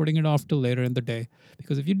 not putting it off till later in the day.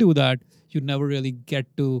 Because if you do that, you never really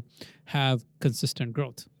get to have consistent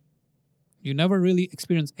growth. You never really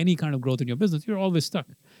experience any kind of growth in your business. You're always stuck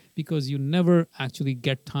because you never actually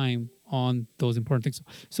get time on those important things.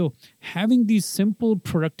 So having these simple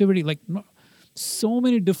productivity, like so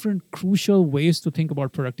many different crucial ways to think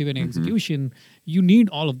about productivity and execution, you need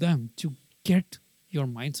all of them to get your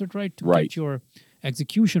mindset right, to get your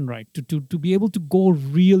execution right, to be able to go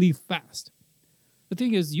really fast. The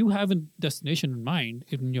thing is, you have a destination in mind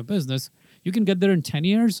in your business. You can get there in 10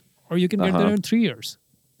 years or you can get there in 3 years.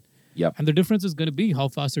 Yep. And the difference is going to be how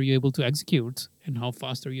fast are you able to execute and how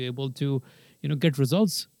fast are you able to, get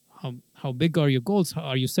results. How big are your goals?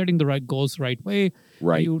 Are you setting the right goals the right way?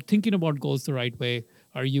 Right. Are you thinking about goals the right way?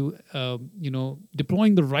 Are you,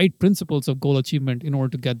 deploying the right principles of goal achievement in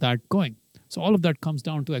order to get that going? So all of that comes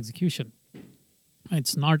down to execution.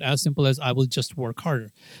 It's not as simple as I will just work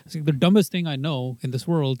harder. I think the dumbest thing I know in this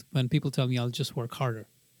world when people tell me I'll just work harder.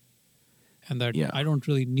 And that I don't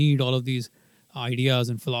really need all of these ideas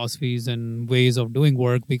and philosophies and ways of doing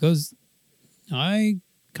work because I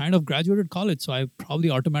kind of graduated college, so I probably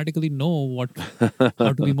automatically know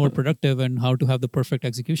how to be more productive and how to have the perfect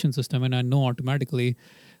execution system, and I know automatically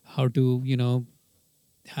how to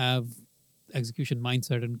have execution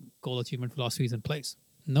mindset and goal achievement philosophies in place.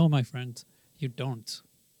 No, my friends, you don't.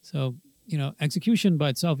 So execution by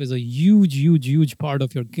itself is a huge part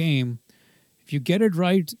of your game. If you get it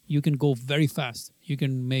right, you can go very fast. You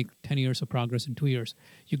can make 10 years of progress in 2 years.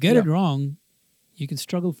 You get it wrong, you can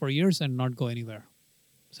struggle for years and not go anywhere.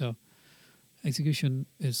 So execution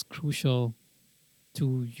is crucial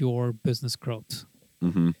to your business growth.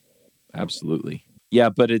 Absolutely. Yeah,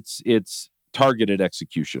 but it's targeted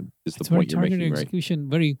execution is the point you're making, right? Targeted execution,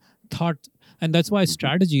 very thought, and that's why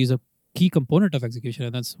strategy is a key component of execution.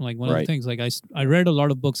 And that's like one of the things. Like I read a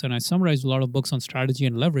lot of books and I summarized a lot of books on strategy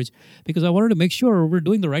and leverage because I wanted to make sure we're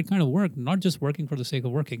doing the right kind of work, not just working for the sake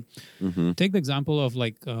of working. Take the example of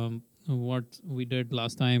like what we did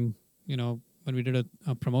last time, when we did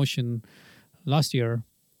a promotion last year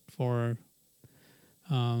for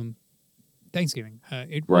Thanksgiving.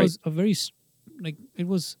 It was a very, it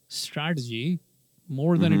was strategy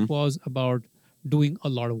more than it was about doing a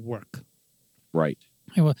lot of work. Right.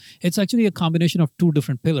 It's actually a combination of two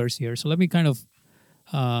different pillars here. So let me kind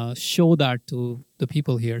of show that to the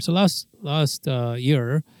people here. So last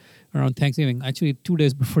year around Thanksgiving, actually 2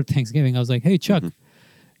 days before Thanksgiving, I was like, hey, Chuck,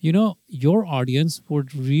 your audience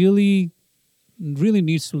would really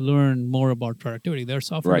needs to learn more about productivity. They're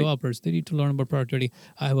software developers. They need to learn about productivity.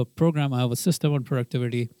 I have a program. I have a system on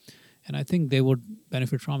productivity, and I think they would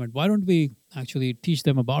benefit from it. Why don't we actually teach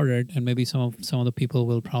them about it? And maybe some of the people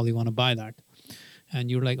will probably want to buy that. And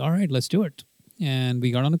you're like, all right, let's do it. And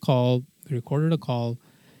we got on a call. We recorded a call,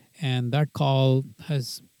 and that call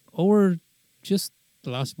has over just the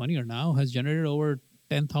last 1 year now has generated over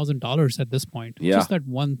 $10,000 at this point. Yeah. Just that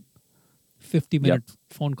one 50-minute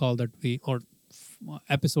phone call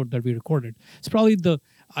episode that we recorded. It's probably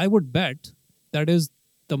I would bet that is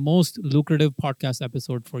the most lucrative podcast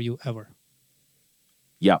episode for you ever.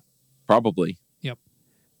 Yeah, probably. Yep,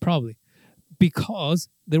 probably. Because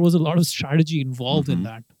there was a lot of strategy involved in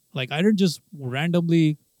that. Like I didn't just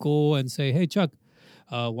randomly go and say, hey, Chuck,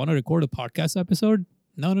 want to record a podcast episode?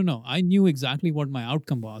 No. I knew exactly what my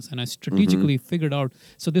outcome was, and I strategically figured out.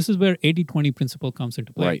 So this is where 80-20 principle comes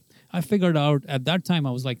into play. Right. I figured out at that time,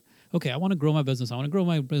 I was like, okay, I want to grow my business. I want to grow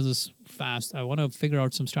my business fast. I want to figure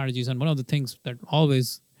out some strategies. And one of the things that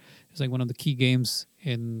always It's like one of the key games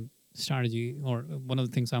in strategy, or one of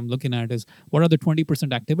the things I'm looking at is what are the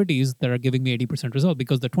 20% activities that are giving me 80% result,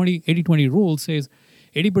 because the 80-20 rule says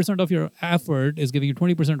 80% of your effort is giving you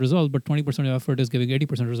 20% result, but 20% of your effort is giving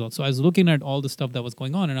 80% result. So I was looking at all the stuff that was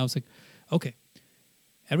going on, and I was like, okay,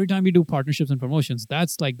 every time we do partnerships and promotions,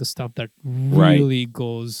 that's like the stuff that really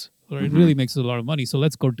goes, or it really makes us a lot of money. So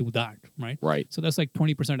let's go do that, right? Right. So that's like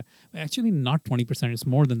 20%. Actually, not 20%, it's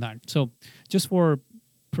more than that. So just for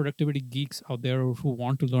productivity geeks out there who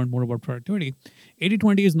want to learn more about productivity,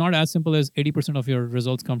 80-20 is not as simple as 80% of your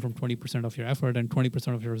results come from 20% of your effort and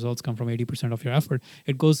 20% of your results come from 80% of your effort.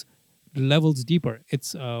 It goes levels deeper.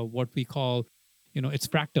 It's what we call, it's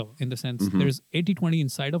fractal in the sense there's 80-20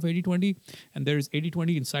 inside of 80-20, and there's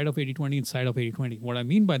 80-20 inside of 80-20 inside of 80-20. What I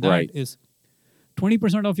mean by that is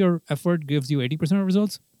 20% of your effort gives you 80% of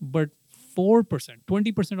results, but 4%,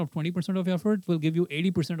 20% of 20% of effort will give you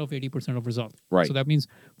 80% of 80% of results. Right. So that means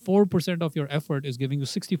 4% of your effort is giving you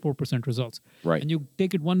 64% results. Right. And you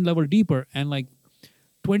take it one level deeper, and like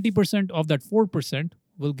 20% of that 4%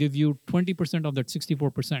 will give you 20% of that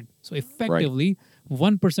 64%. So effectively,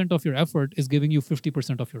 1% of your effort is giving you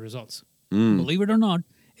 50% of your results. Believe it or not,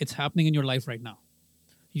 it's happening in your life right now.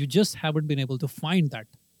 You just haven't been able to find that.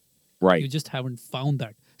 Right. You just haven't found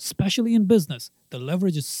that. Especially in business, the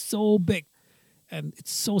leverage is so big and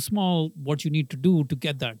it's so small what you need to do to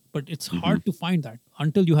get that. But it's hard to find that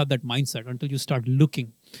until you have that mindset, until you start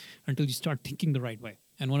looking, until you start thinking the right way.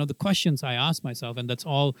 And one of the questions I ask myself, and that's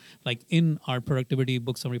all like in our productivity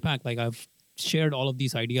book summary pack, like I've shared all of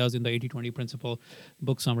these ideas in the 80-20 principle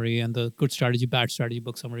book summary and the good strategy, bad strategy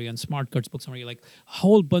book summary and smart cuts book summary, like a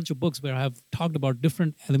whole bunch of books where I have talked about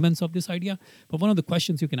different elements of this idea. But one of the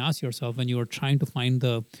questions you can ask yourself when you are trying to find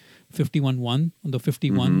the 51-1, the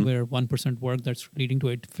 51 where 1% work that's leading to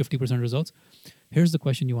 50% results, here's the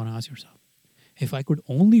question you want to ask yourself. If I could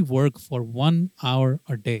only work for 1 hour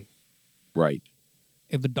a day, right?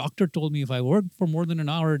 If the doctor told me if I worked for more than an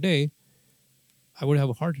hour a day, I would have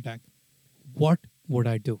a heart attack, what would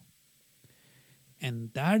I do?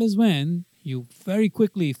 And that is when you very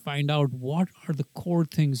quickly find out what are the core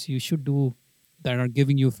things you should do that are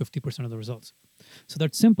giving you 50% of the results. So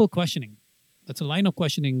that simple questioning, that's a line of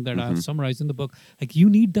questioning that I have summarized in the book. Like you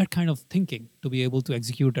need that kind of thinking to be able to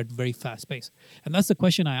execute at very fast pace. And that's the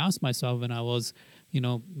question I asked myself when I was,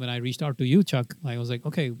 when I reached out to you, Chuck. I was like,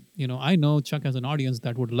 okay, I know Chuck has an audience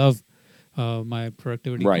that would love my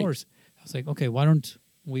productivity course. I was like, okay, why don't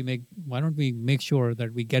we make sure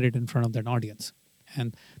that we get it in front of that audience?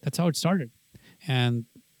 And that's how it started. And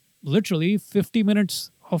literally 50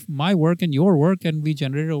 minutes of my work and your work, and we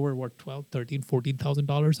generated over $12,000, $13,000,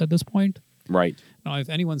 $14,000 at this point. Right. Now, if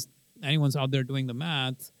anyone's out there doing the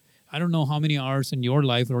math, I don't know how many hours in your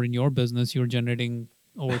life or in your business you're generating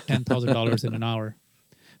over $10,000 in an hour.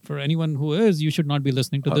 For anyone who is, you should not be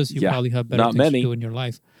listening to this. You probably have better things to do in your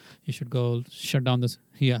life. You should go shut down this.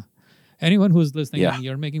 Yeah. Anyone who's listening, and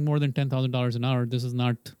you're making more than $10,000 an hour, this is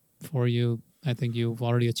not for you. I think you've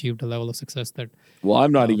already achieved a level of success that... Well,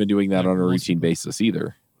 I'm not even doing that on a routine basis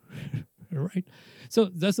either. Right. So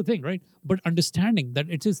that's the thing, right? But understanding that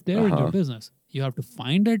it is there in your business, you have to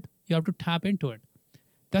find it, you have to tap into it.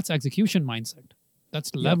 That's execution mindset.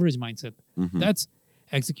 That's leverage mindset. That's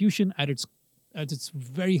execution at its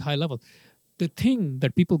very high level. The thing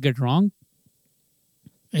that people get wrong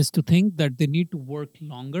is to think that they need to work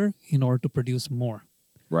longer in order to produce more.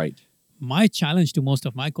 Right. My challenge to most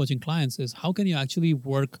of my coaching clients is how can you actually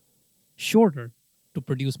work shorter to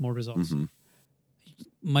produce more results?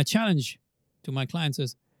 My challenge to my clients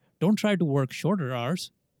is don't try to work shorter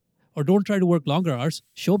hours or don't try to work longer hours.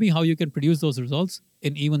 Show me how you can produce those results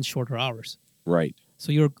in even shorter hours. Right.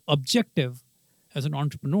 So your objective as an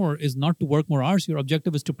entrepreneur is not to work more hours. Your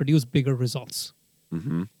objective is to produce bigger results.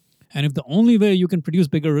 And if the only way you can produce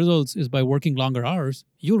bigger results is by working longer hours,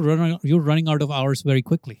 you're running out of hours very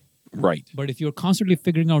quickly. Right. But if you're constantly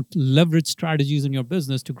figuring out leverage strategies in your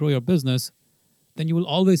business to grow your business, then you will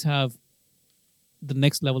always have the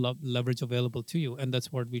next level of leverage available to you. And that's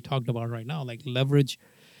what we talked about right now. Like leverage,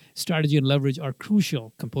 strategy and leverage are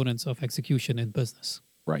crucial components of execution in business.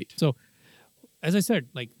 Right. So as I said,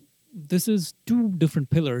 like this is two different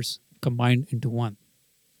pillars combined into one.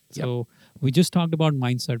 So we just talked about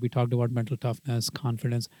mindset. We talked about mental toughness,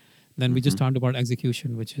 confidence. Then we just talked about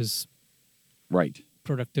execution, which is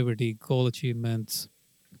productivity, goal achievements,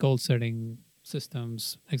 goal setting,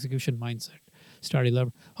 systems, execution mindset, strategy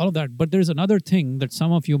level, all of that. But there's another thing that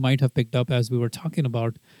some of you might have picked up as we were talking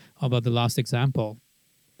about the last example.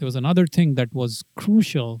 There was another thing that was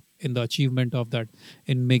crucial in the achievement of that,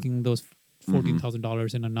 in making those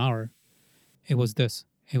 $14,000 in an hour. It was this.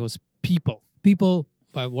 It was people. People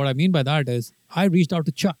But what I mean by that is I reached out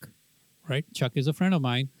to Chuck, right? Chuck is a friend of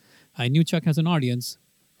mine. I knew Chuck has an audience.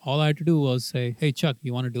 All I had to do was say, hey, Chuck,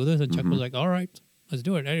 you want to do this? And Chuck was like, all right, let's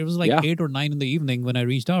do it. And it was like Yeah. 8 or 9 in the evening when I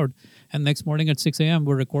reached out. And next morning at 6 a.m.,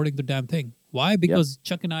 we're recording the damn thing. Why? Because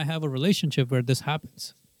Chuck and I have a relationship where this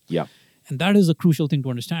happens. Yeah. And that is a crucial thing to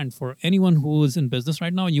understand. For anyone who is in business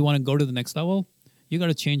right now and you want to go to the next level, you got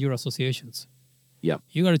to change your associations. Yeah.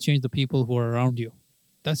 You got to change the people who are around you.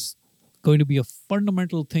 That's going to be a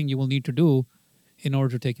fundamental thing you will need to do in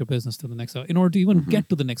order to take your business to the next level, in order to even get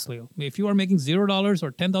to the next level. If you are making $0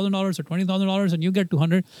 or $10,000 or $20,000 and you get to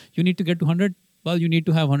 100, you need to get to 100. Well, you need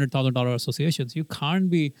to have $100,000 associations. You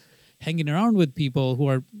can't be hanging around with people who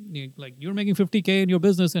are like, you're making 50K in your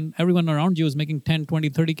business and everyone around you is making 10,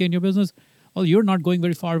 20, 30K in your business. Well, you're not going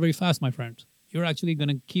very far, very fast, my friend. You're actually going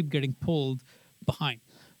to keep getting pulled behind,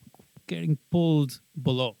 getting pulled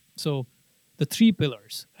below. So the 3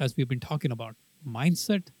 pillars, as we've been talking about,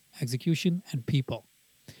 mindset, execution, and people.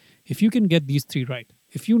 If you can get these 3 right,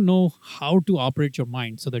 if you know how to operate your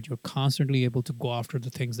mind so that you're constantly able to go after the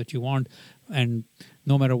things that you want, and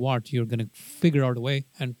no matter what, you're going to figure out a way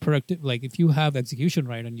and productive. Like if you have execution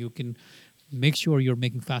right and you can make sure you're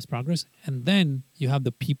making fast progress, and then you have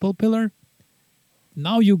the people pillar,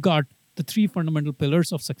 now you got the 3 fundamental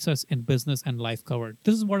pillars of success in business and life covered.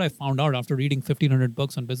 This is what I found out after reading 1,500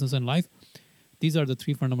 books on business and life. These are the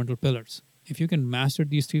 3 fundamental pillars. If you can master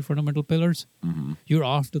these 3 fundamental pillars, you're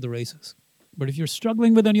off to the races. But if you're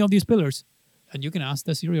struggling with any of these pillars, and you can ask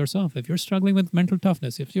this yourself, if you're struggling with mental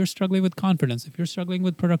toughness, if you're struggling with confidence, if you're struggling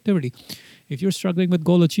with productivity, if you're struggling with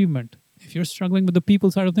goal achievement, if you're struggling with the people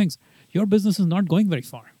side of things, your business is not going very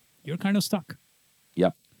far. You're kind of stuck.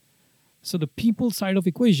 Yep. So the people side of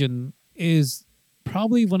equation is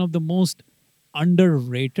probably one of the most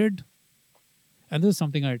underrated. And this is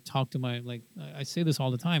something I talk to I say this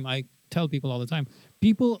all the time. I tell people all the time,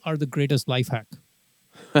 people are the greatest life hack.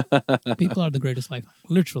 People are the greatest life hack,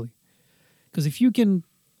 literally. Because if you can,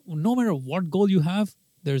 no matter what goal you have,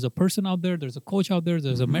 there's a person out there, there's a coach out there,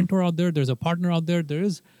 there's a mentor out there, there's a partner out there, there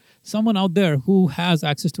is someone out there who has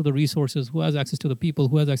access to the resources, who has access to the people,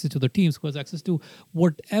 who has access to the teams, who has access to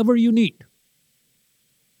whatever you need.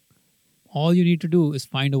 All you need to do is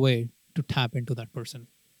find a way to tap into that person.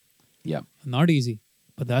 Yeah. Not easy,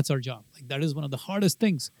 but that's our job. Like that is one of the hardest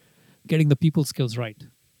things, getting the people skills right.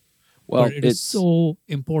 Well, but it is so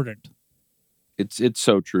important. It's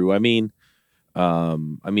so true. I mean,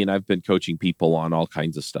 I've been coaching people on all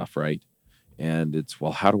kinds of stuff, right? And it's,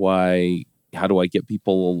 well, how do I get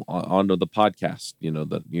people onto the podcast?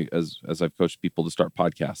 As I've coached people to start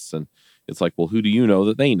podcasts, and it's like, well, who do you know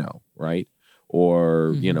that they know, right?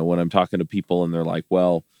 Or when I'm talking to people and they're like,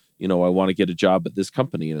 well, I want to get a job at this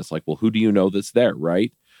company, and it's like, well, who do you know that's there,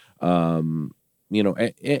 right? Anytime,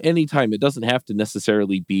 it doesn't have to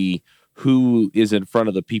necessarily be who is in front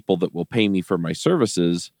of the people that will pay me for my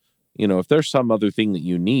services. If there's some other thing that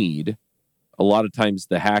you need, a lot of times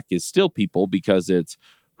the hack is still people, because it's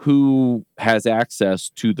who has access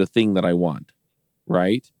to the thing that I want,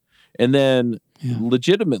 right? And then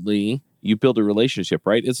legitimately you build a relationship,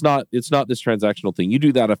 right? It's not this transactional thing. You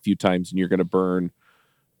do that a few times and you're going to burn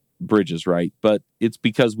bridges, right? But it's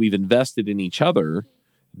because we've invested in each other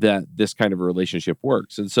that this kind of a relationship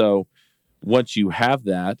works. And so once you have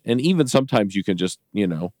that, and even sometimes you can just,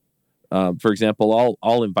 for example,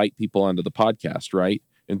 I'll invite people onto the podcast, right?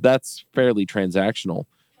 And that's fairly transactional.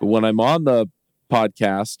 But when I'm on the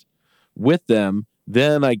podcast with them,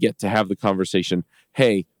 then I get to have the conversation.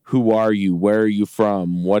 Hey, who are you? Where are you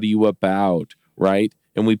from? What are you about? Right?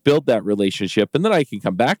 And we build that relationship, and then I can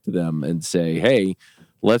come back to them and say, hey,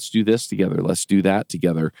 let's do this together. Let's do that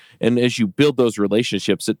together. And as you build those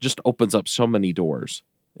relationships, it just opens up so many doors.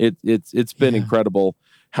 It's been incredible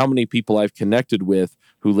how many people I've connected with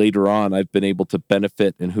who later on I've been able to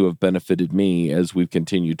benefit and who have benefited me as we've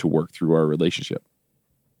continued to work through our relationship.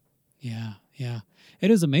 Yeah.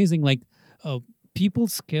 It is amazing. Like people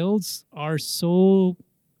skills are so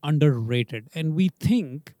underrated. And we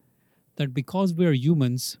think that because we are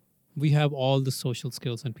humans, we have all the social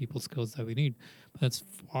skills and people skills that we need. But that's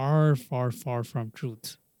far, far, far from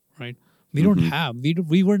truth, right? We don't have,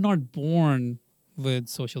 we were not born with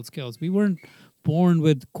social skills. We weren't born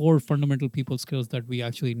with core fundamental people skills that we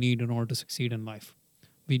actually need in order to succeed in life.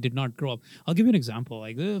 We did not grow up. I'll give you an example,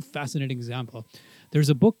 like a fascinating example. There's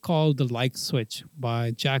a book called The Like Switch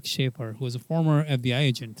by Jack Schaefer, who is a former FBI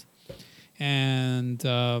agent. And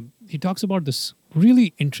he talks about this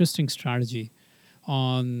really interesting strategy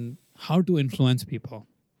on how to influence people,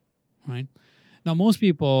 right? Now, most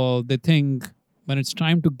people, they think when it's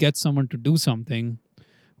time to get someone to do something,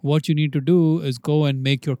 what you need to do is go and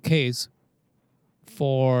make your case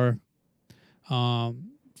for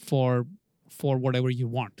um, for for whatever you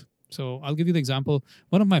want. So I'll give you the example.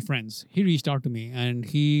 One of my friends, he reached out to me, and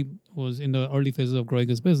he was in the early phases of growing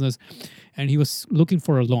his business, and he was looking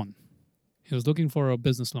for a loan. He was looking for a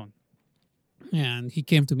business loan. And he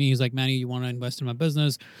came to me. He's like, Manny, you want to invest in my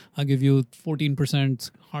business? I'll give you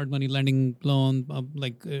 14% hard money lending loan,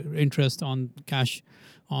 interest on cash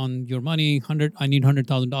on your money. I need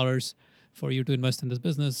 $100,000 for you to invest in this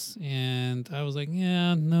business. And I was like,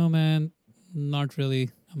 yeah, no, man, not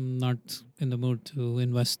really. I'm not in the mood to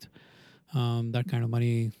invest that kind of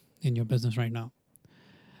money in your business right now.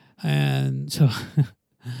 And so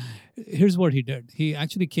here's what he did. He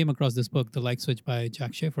actually came across this book, The Like Switch by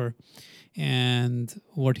Jack Schaefer. And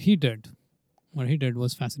what he did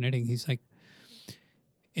was fascinating. He's like,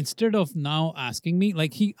 instead of now asking me,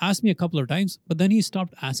 like he asked me a couple of times, but then he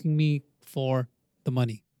stopped asking me for the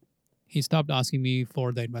money. He stopped asking me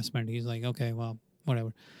for the investment. He's like, okay, well,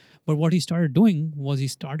 whatever. But what he started doing was he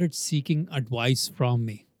started seeking advice from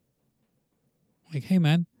me. Like, hey,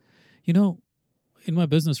 man, you know, in my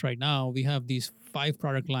business right now, we have these 5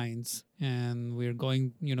 product lines, and we're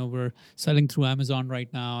selling through Amazon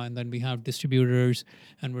right now. And then we have distributors,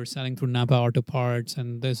 and we're selling through Napa Auto Parts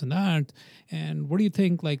and this and that. And what do you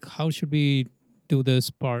think? Like, how should we do this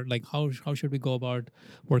part? Like, how should we go about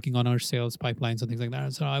working on our sales pipelines and things like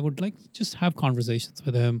that? So I would like just have conversations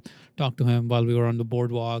with him, talk to him while we were on the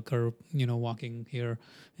boardwalk or, walking here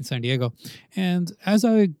in San Diego. And as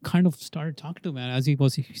I kind of started talking to him, and as he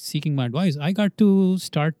was seeking my advice, I got to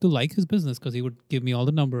start to like his business because he would give me all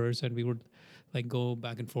the numbers, and we would like go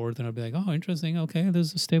back and forth, and I'd be like, oh, interesting. Okay, this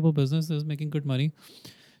is a stable business. This is making good money.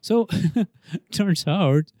 So turns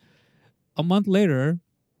out a month later,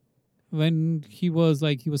 when he was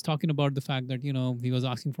talking about the fact that, he was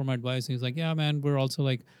asking for my advice, he was like, yeah, man, we're also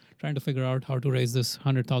like trying to figure out how to raise this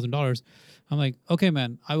 $100,000. I'm like, okay,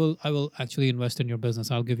 man, I will actually invest in your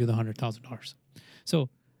business. I'll give you the $100,000. So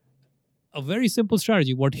a very simple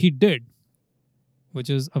strategy, what he did, which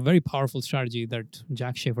is a very powerful strategy that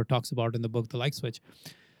Jack Schaefer talks about in the book, The Like Switch,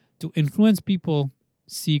 to influence people,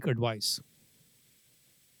 seek advice.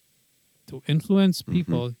 To influence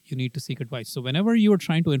people, you need to seek advice. So whenever you are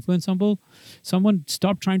trying to influence someone,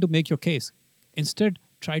 stop trying to make your case. Instead,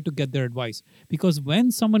 try to get their advice. Because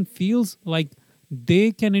when someone feels like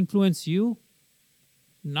they can influence you,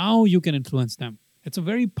 now you can influence them. It's a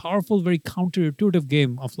very powerful, very counterintuitive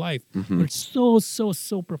game of life. But it's so, so,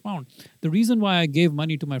 so profound. The reason why I gave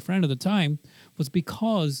money to my friend at the time was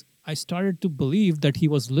because I started to believe that he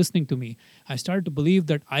was listening to me. I started to believe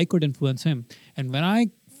that I could influence him. And when I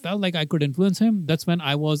felt like I could influence him, that's when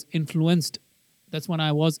I was influenced. That's when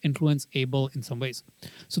I was influence-able in some ways.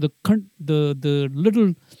 So the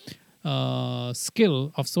little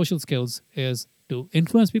skill of social skills is to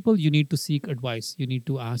influence people. You need to seek advice. You need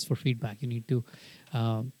to ask for feedback. You need to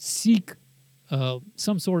seek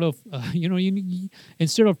some sort of,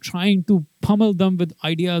 instead of trying to pummel them with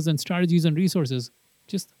ideas and strategies and resources,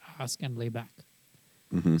 just ask and lay back.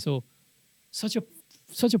 So such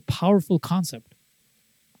a powerful concept,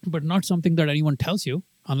 but not something that anyone tells you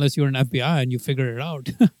unless you're an FBI and you figure it out.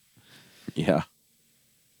 Yeah.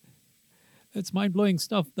 It's mind-blowing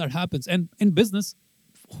stuff that happens. And in business,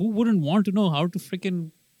 who wouldn't want to know how to freaking,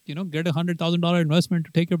 get a $100,000 investment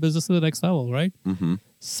to take your business to the next level, right?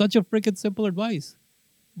 Such a freaking simple advice,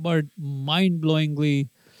 but mind-blowingly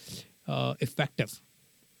effective.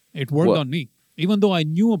 It worked on me. Even though I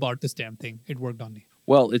knew about this damn thing, it worked on me.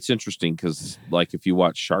 Well, it's interesting because, like, if you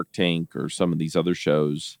watch Shark Tank or some of these other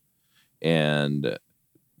shows, and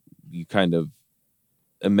you kind of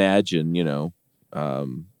imagine,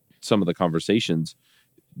 some of the conversations,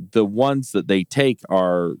 the ones that they take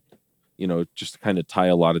are, just to kind of tie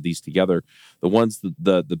a lot of these together, the ones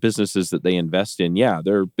that the businesses that they invest in, yeah,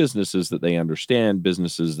 they're businesses that they understand,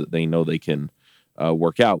 businesses that they know they can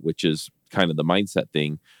work out, which is kind of the mindset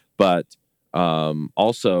thing. But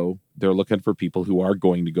also, they're looking for people who are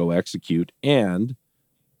going to go execute, and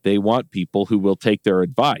they want people who will take their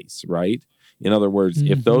advice, right? In other words,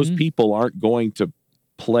 if those people aren't going to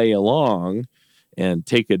play along and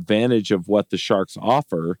take advantage of what the sharks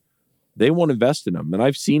offer, they won't invest in them. And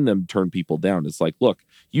I've seen them turn people down. It's like, look,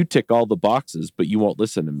 you tick all the boxes, but you won't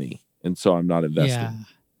listen to me. And so I'm not investing.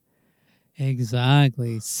 Yeah,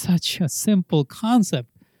 exactly. Such a simple concept.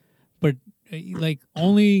 But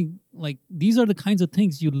these are the kinds of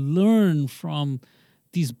things you learn from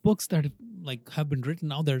these books that have been written.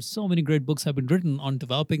 Now there's so many great books have been written on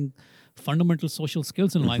developing fundamental social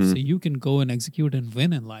skills in life, so you can go and execute and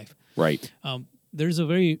win in life. Right. there's a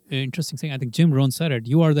very interesting thing. I think Jim Rohn said it.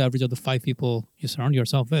 You are the average of the 5 people you surround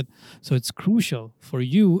yourself with. So it's crucial for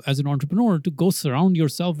you as an entrepreneur to go surround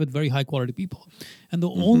yourself with very high quality people. And the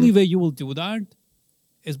only way you will do that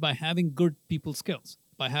is by having good people skills,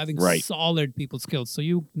 by having Right. solid people skills. So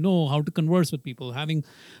you know how to converse with people, having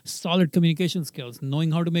solid communication skills,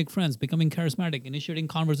 knowing how to make friends, becoming charismatic, initiating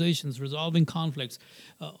conversations, resolving conflicts,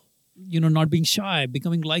 not being shy,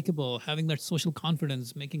 becoming likable, having that social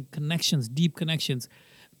confidence, making connections, deep connections,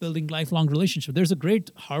 building lifelong relationships. There's a great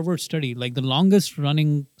Harvard study, like the longest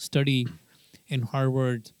running study in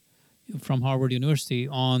Harvard, from Harvard University,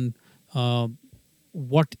 on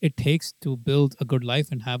what it takes to build a good life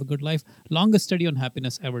and have a good life. Longest study on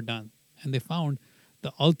happiness ever done. And they found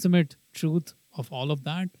the ultimate truth of all of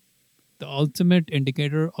that, the ultimate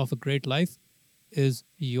indicator of a great life is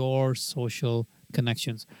your social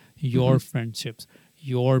connections, your friendships,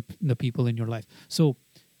 the people in your life. So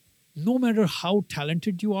no matter how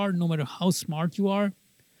talented you are, no matter how smart you are,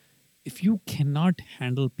 if you cannot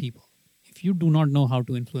handle people, if you do not know how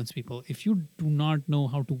to influence people, if you do not know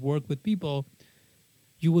how to work with people,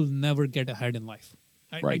 you will never get ahead in life.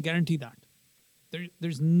 I Right. guarantee that.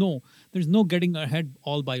 There's no getting ahead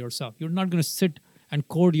all by yourself. You're not going to sit and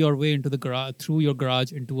code your way into the garage, through your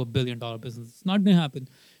garage, into $1 billion business. It's not going to happen.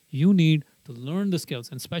 You need to learn the skills,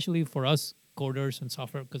 and especially for us coders and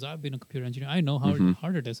software, because I've been a computer engineer, I know how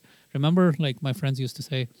hard it is. Remember, like my friends used to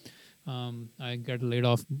say, I got laid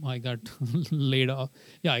off. I got laid off.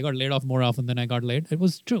 Yeah, I got laid off more often than I got laid. It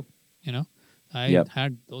was true. I Yep.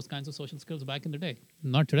 had those kinds of social skills back in the day.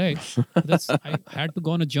 Not today. I had to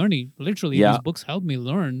go on a journey. Literally, Yeah. these books helped me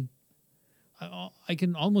learn. I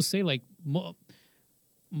can almost say like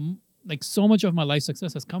so much of my life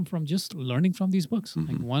success has come from just learning from these books,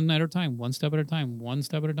 like one at a time, one step at a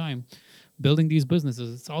time, building these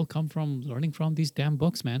businesses. It's all come from learning from these damn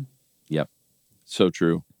books, man. Yep. So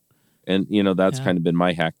true. And that's Yeah. kind of been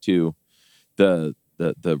my hack too. The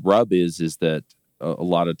rub is that a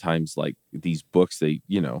lot of times, like these books, they,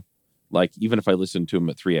 like even if I listen to them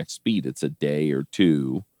at 3x speed, it's a day or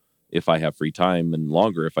two if I have free time, and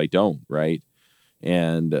longer if I don't, right?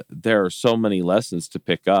 And there are so many lessons to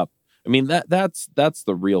pick up. I mean, that's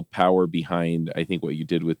the real power behind, I think, what you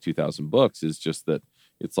did with 2000 books is just that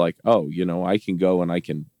it's like, oh, I can go and I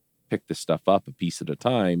can pick this stuff up a piece at a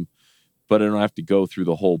time, but I don't have to go through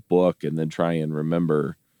the whole book and then try and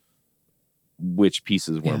remember which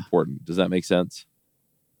pieces were Yeah. important. Does that make sense?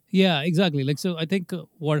 Yeah, exactly. Like, so I think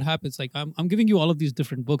what happens, like I'm giving you all of these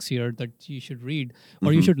different books here that you should read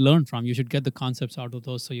or you should learn from. You should get the concepts out of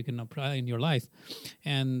those so you can apply in your life.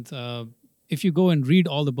 And if you go and read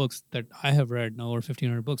all the books that I have read now, or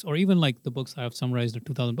 1,500 books, or even like the books I have summarized, the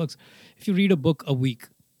 2,000 books, if you read a book a week,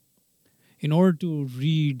 in order to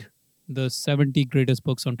read the 70 greatest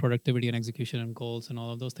books on productivity and execution and goals and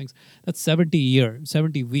all of those things, that's 70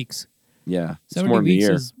 weeks. Yeah. It's 70 more than a weeks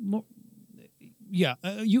year. is more. Yeah,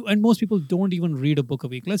 you and most people don't even read a book a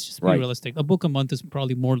week. Let's just be Right. realistic. A book a month is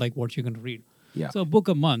probably more like what you're going to read. Yeah. So a book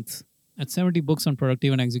a month at 70 books on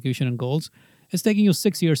productive and execution and goals, it's taking you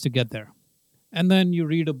 6 years to get there. And then you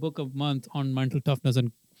read a book a month on mental toughness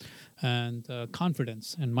and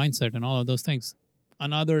confidence and mindset and all of those things.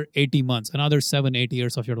 Another 80 months, another 7-8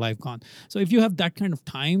 years of your life gone. So if you have that kind of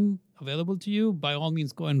time available to you, by all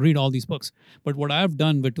means go and read all these books. But what I've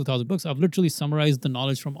done with 2,000 books, I've literally summarized the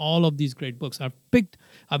knowledge from all of these great books. I've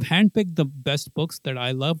handpicked the best books that I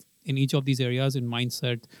love in each of these areas, in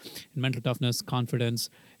mindset, in mental toughness, confidence,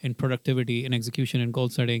 in productivity, in execution, in goal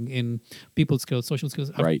setting, in people skills, social skills.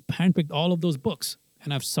 I've Right. handpicked all of those books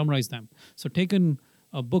and I've summarized them. So taken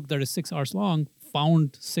a book that is 6 hours long,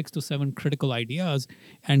 found 6 to 7 critical ideas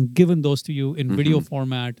and given those to you in video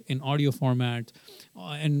format, in audio format,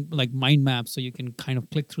 and like mind maps, so you can kind of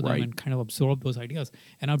click through them Right. and kind of absorb those ideas.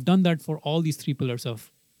 And I've done that for all these 3 pillars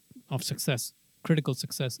of success, critical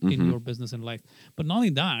success in your business and life. But not only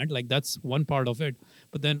that, like that's one part of it.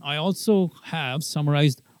 But then I also have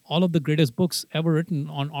summarized all of the greatest books ever written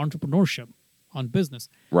on entrepreneurship, on business,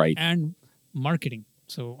 Right. and marketing.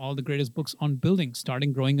 So all the greatest books on building,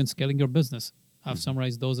 starting, growing, and scaling your business. I've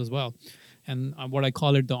summarized those as well. And what I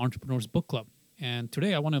call it the Entrepreneurs Book Club. And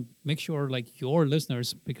today I want to make sure like your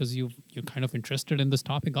listeners, because you're kind of interested in this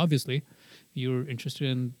topic, obviously, you're interested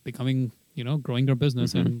in becoming, growing your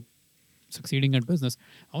business and succeeding at business.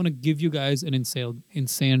 I want to give you guys an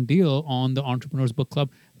insane deal on the Entrepreneurs Book Club,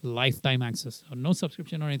 lifetime access. So no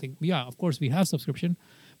subscription or anything. Yeah, of course we have subscription,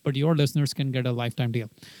 but your listeners can get a lifetime deal.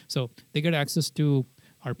 So they get access to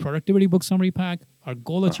our productivity book summary pack, our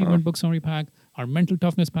goal achievement book summary pack, our mental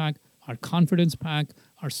toughness pack, our confidence pack,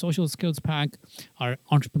 our social skills pack, our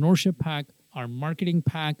entrepreneurship pack, our marketing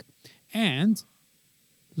pack, and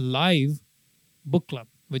live book club,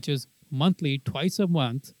 which is monthly, twice a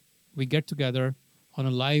month. We get together on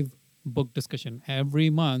a live book discussion every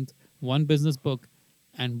month, one business book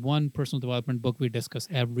and one personal development book we discuss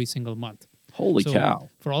every single month. Holy So, cow.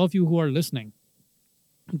 for all of you who are listening,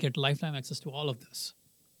 get lifetime access to all of this.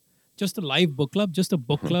 Just a live book club, just a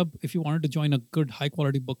book club. If you wanted to join a good, high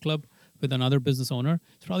quality book club with another business owner,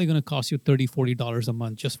 it's probably going to cost you $30, $40 a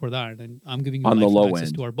month just for that. And I'm giving you On the lifetime low access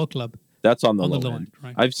end. to our book club. That's on the On the low low end. end,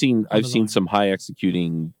 right. I've seen On the low seen end. some high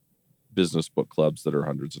executing business book clubs that are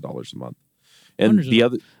hundreds of dollars a month. And Hundreds of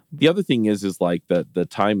the other thing is like the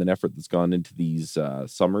time and effort that's gone into these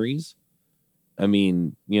summaries. I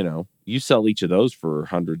mean, you sell each of those for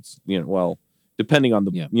hundreds, well, depending on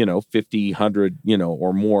the, Yeah. 50, 100,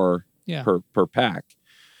 or more Yeah. per pack.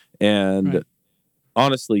 And Right.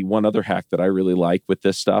 honestly, one other hack that I really like with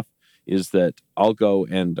this stuff is that I'll go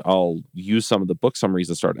and I'll use some of the book summaries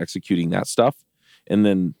and start executing that stuff. And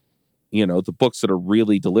then, the books that are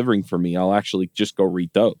really delivering for me, I'll actually just go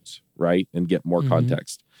read those, right? And get more Mhm.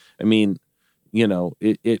 context. I mean,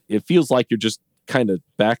 it feels like you're just kind of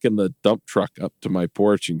backing the dump truck up to my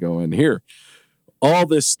porch and going, here, all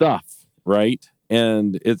this stuff, right?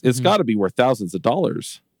 And it's Mhm. got to be worth thousands of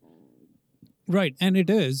dollars. Right, and it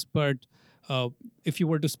is, but if you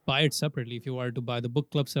were to buy it separately, if you were to buy the book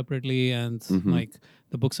club separately and Mhm. like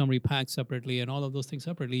the book summary pack separately and all of those things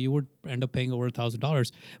separately, you would end up paying over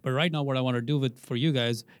 $1,000. But right now, what I want to do for you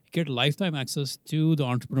guys, get lifetime access to the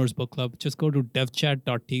Entrepreneurs Book Club. Just go to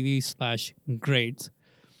devchat.tv/great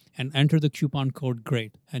and enter the coupon code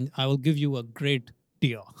GREAT, and I will give you a great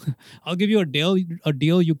deal. I'll give you a deal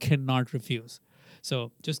you cannot refuse.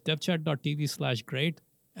 So just devchat.tv/great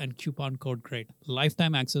and coupon code GREAT.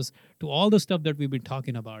 Lifetime access to all the stuff that we've been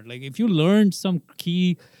talking about. Like if you learned some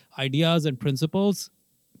key ideas and principles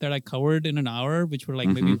that I covered in an hour, which were like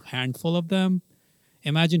maybe a handful of them,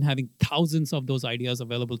 imagine having thousands of those ideas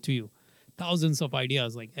available to you. Thousands of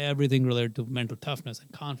ideas, like everything related to mental toughness and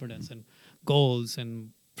confidence and goals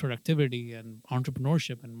and productivity and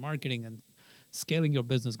entrepreneurship and marketing and scaling your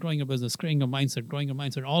business, growing your business, creating your mindset, growing your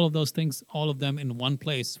mindset, all of those things, all of them in one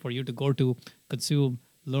place for you to go to, consume,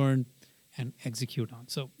 learn, and execute on.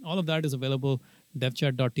 So all of that is available,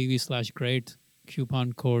 devchat.tv/great,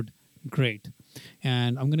 coupon code GREAT.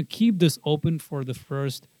 And I'm going to keep this open for the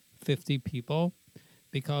first 50 people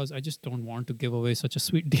because I just don't want to give away such a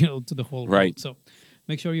sweet deal to the whole Right. world. So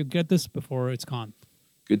make sure you get this before it's gone.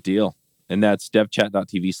 Good deal. And that's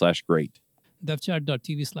devchat.tv/great.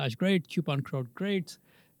 devchat.tv/great, coupon code GREAT.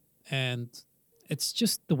 And it's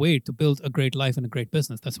just the way to build a great life and a great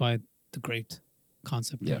business. That's why the great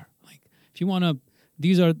concept there. Like if you want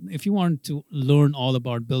to learn all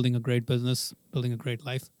about building a great business, building a great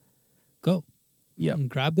life, go. Yeah. And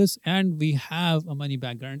grab this. And we have a money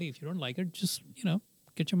back guarantee. If you don't like it, just,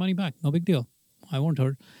 get your money back. No big deal. I won't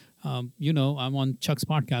hurt. I'm on Chuck's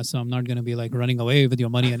podcast, so I'm not going to be like running away with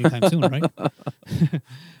your money anytime soon, right?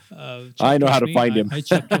 I know how to find him.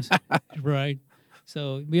 Right.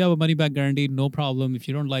 So we have a money back guarantee, no problem. If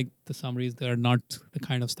you don't like the summaries, they're not the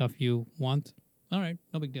kind of stuff you want. All right,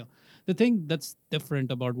 no big deal. The thing that's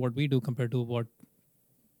different about what we do compared to what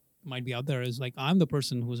might be out there is like I'm the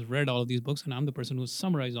person who's read all of these books and I'm the person who's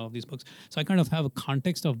summarized all of these books. So I kind of have a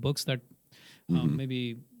context of books that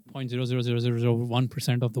maybe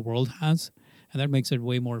 0.00001% of the world has, and that makes it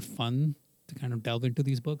way more fun to kind of delve into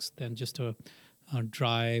these books than just a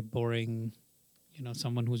dry, boring,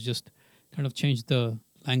 someone who's just kind of changed the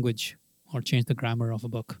language or changed the grammar of a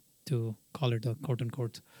book to call it a quote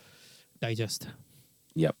unquote digest.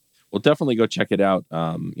 Yep. Well, definitely go check it out.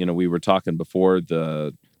 We were talking before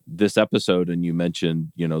this episode, and you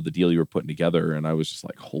mentioned the deal you were putting together, and I was just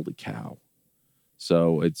like, holy cow!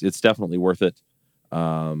 So it's definitely worth it.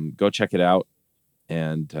 Go check it out.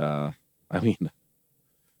 And I mean,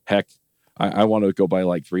 heck, I want to go buy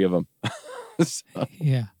like 3 of them. So,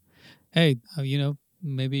 Yeah. Hey,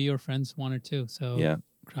 maybe your friends want it too. So yeah.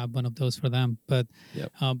 grab one of those for them. But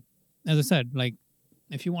Yep. As I said, like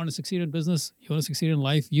if you want to succeed in business, you want to succeed in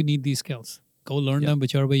life, you need these skills. Go learn them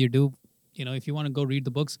whichever way you do. If you want to go read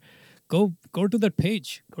the books, go to that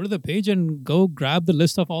page. Go to the page and go grab the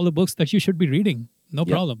list of all the books that you should be reading. No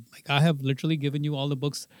problem. Like I have literally given you all the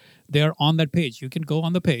books. They're on that page. You can go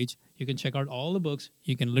on the page. You can check out all the books.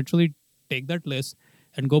 You can literally take that list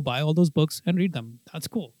and go buy all those books and read them. That's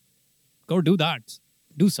cool. Go do that.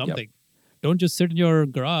 Do something. Don't just sit in your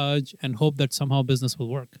garage and hope that somehow business will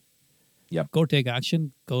work. Yep. Go take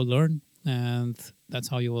action. Go learn. And that's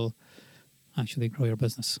how you will actually grow your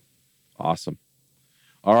business. Awesome.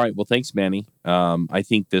 All right. Well, thanks, Manny. I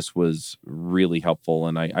think this was really helpful.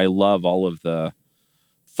 And I love all of the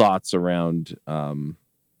thoughts around,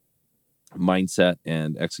 mindset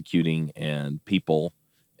and executing and people.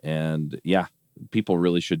 And yeah, people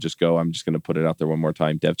really should just go. I'm just going to put it out there one more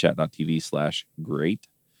time, devchat.tv/great.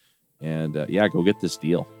 And go get this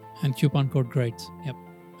deal. And coupon code GREAT. Yep.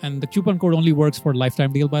 And the coupon code only works for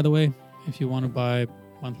lifetime deal, by the way. If you want to buy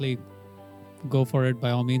monthly, go for it by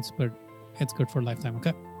all means, but it's good for lifetime.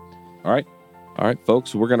 Okay. All right,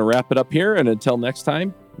 folks. We're going to wrap it up here. And until next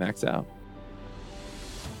time, Max out.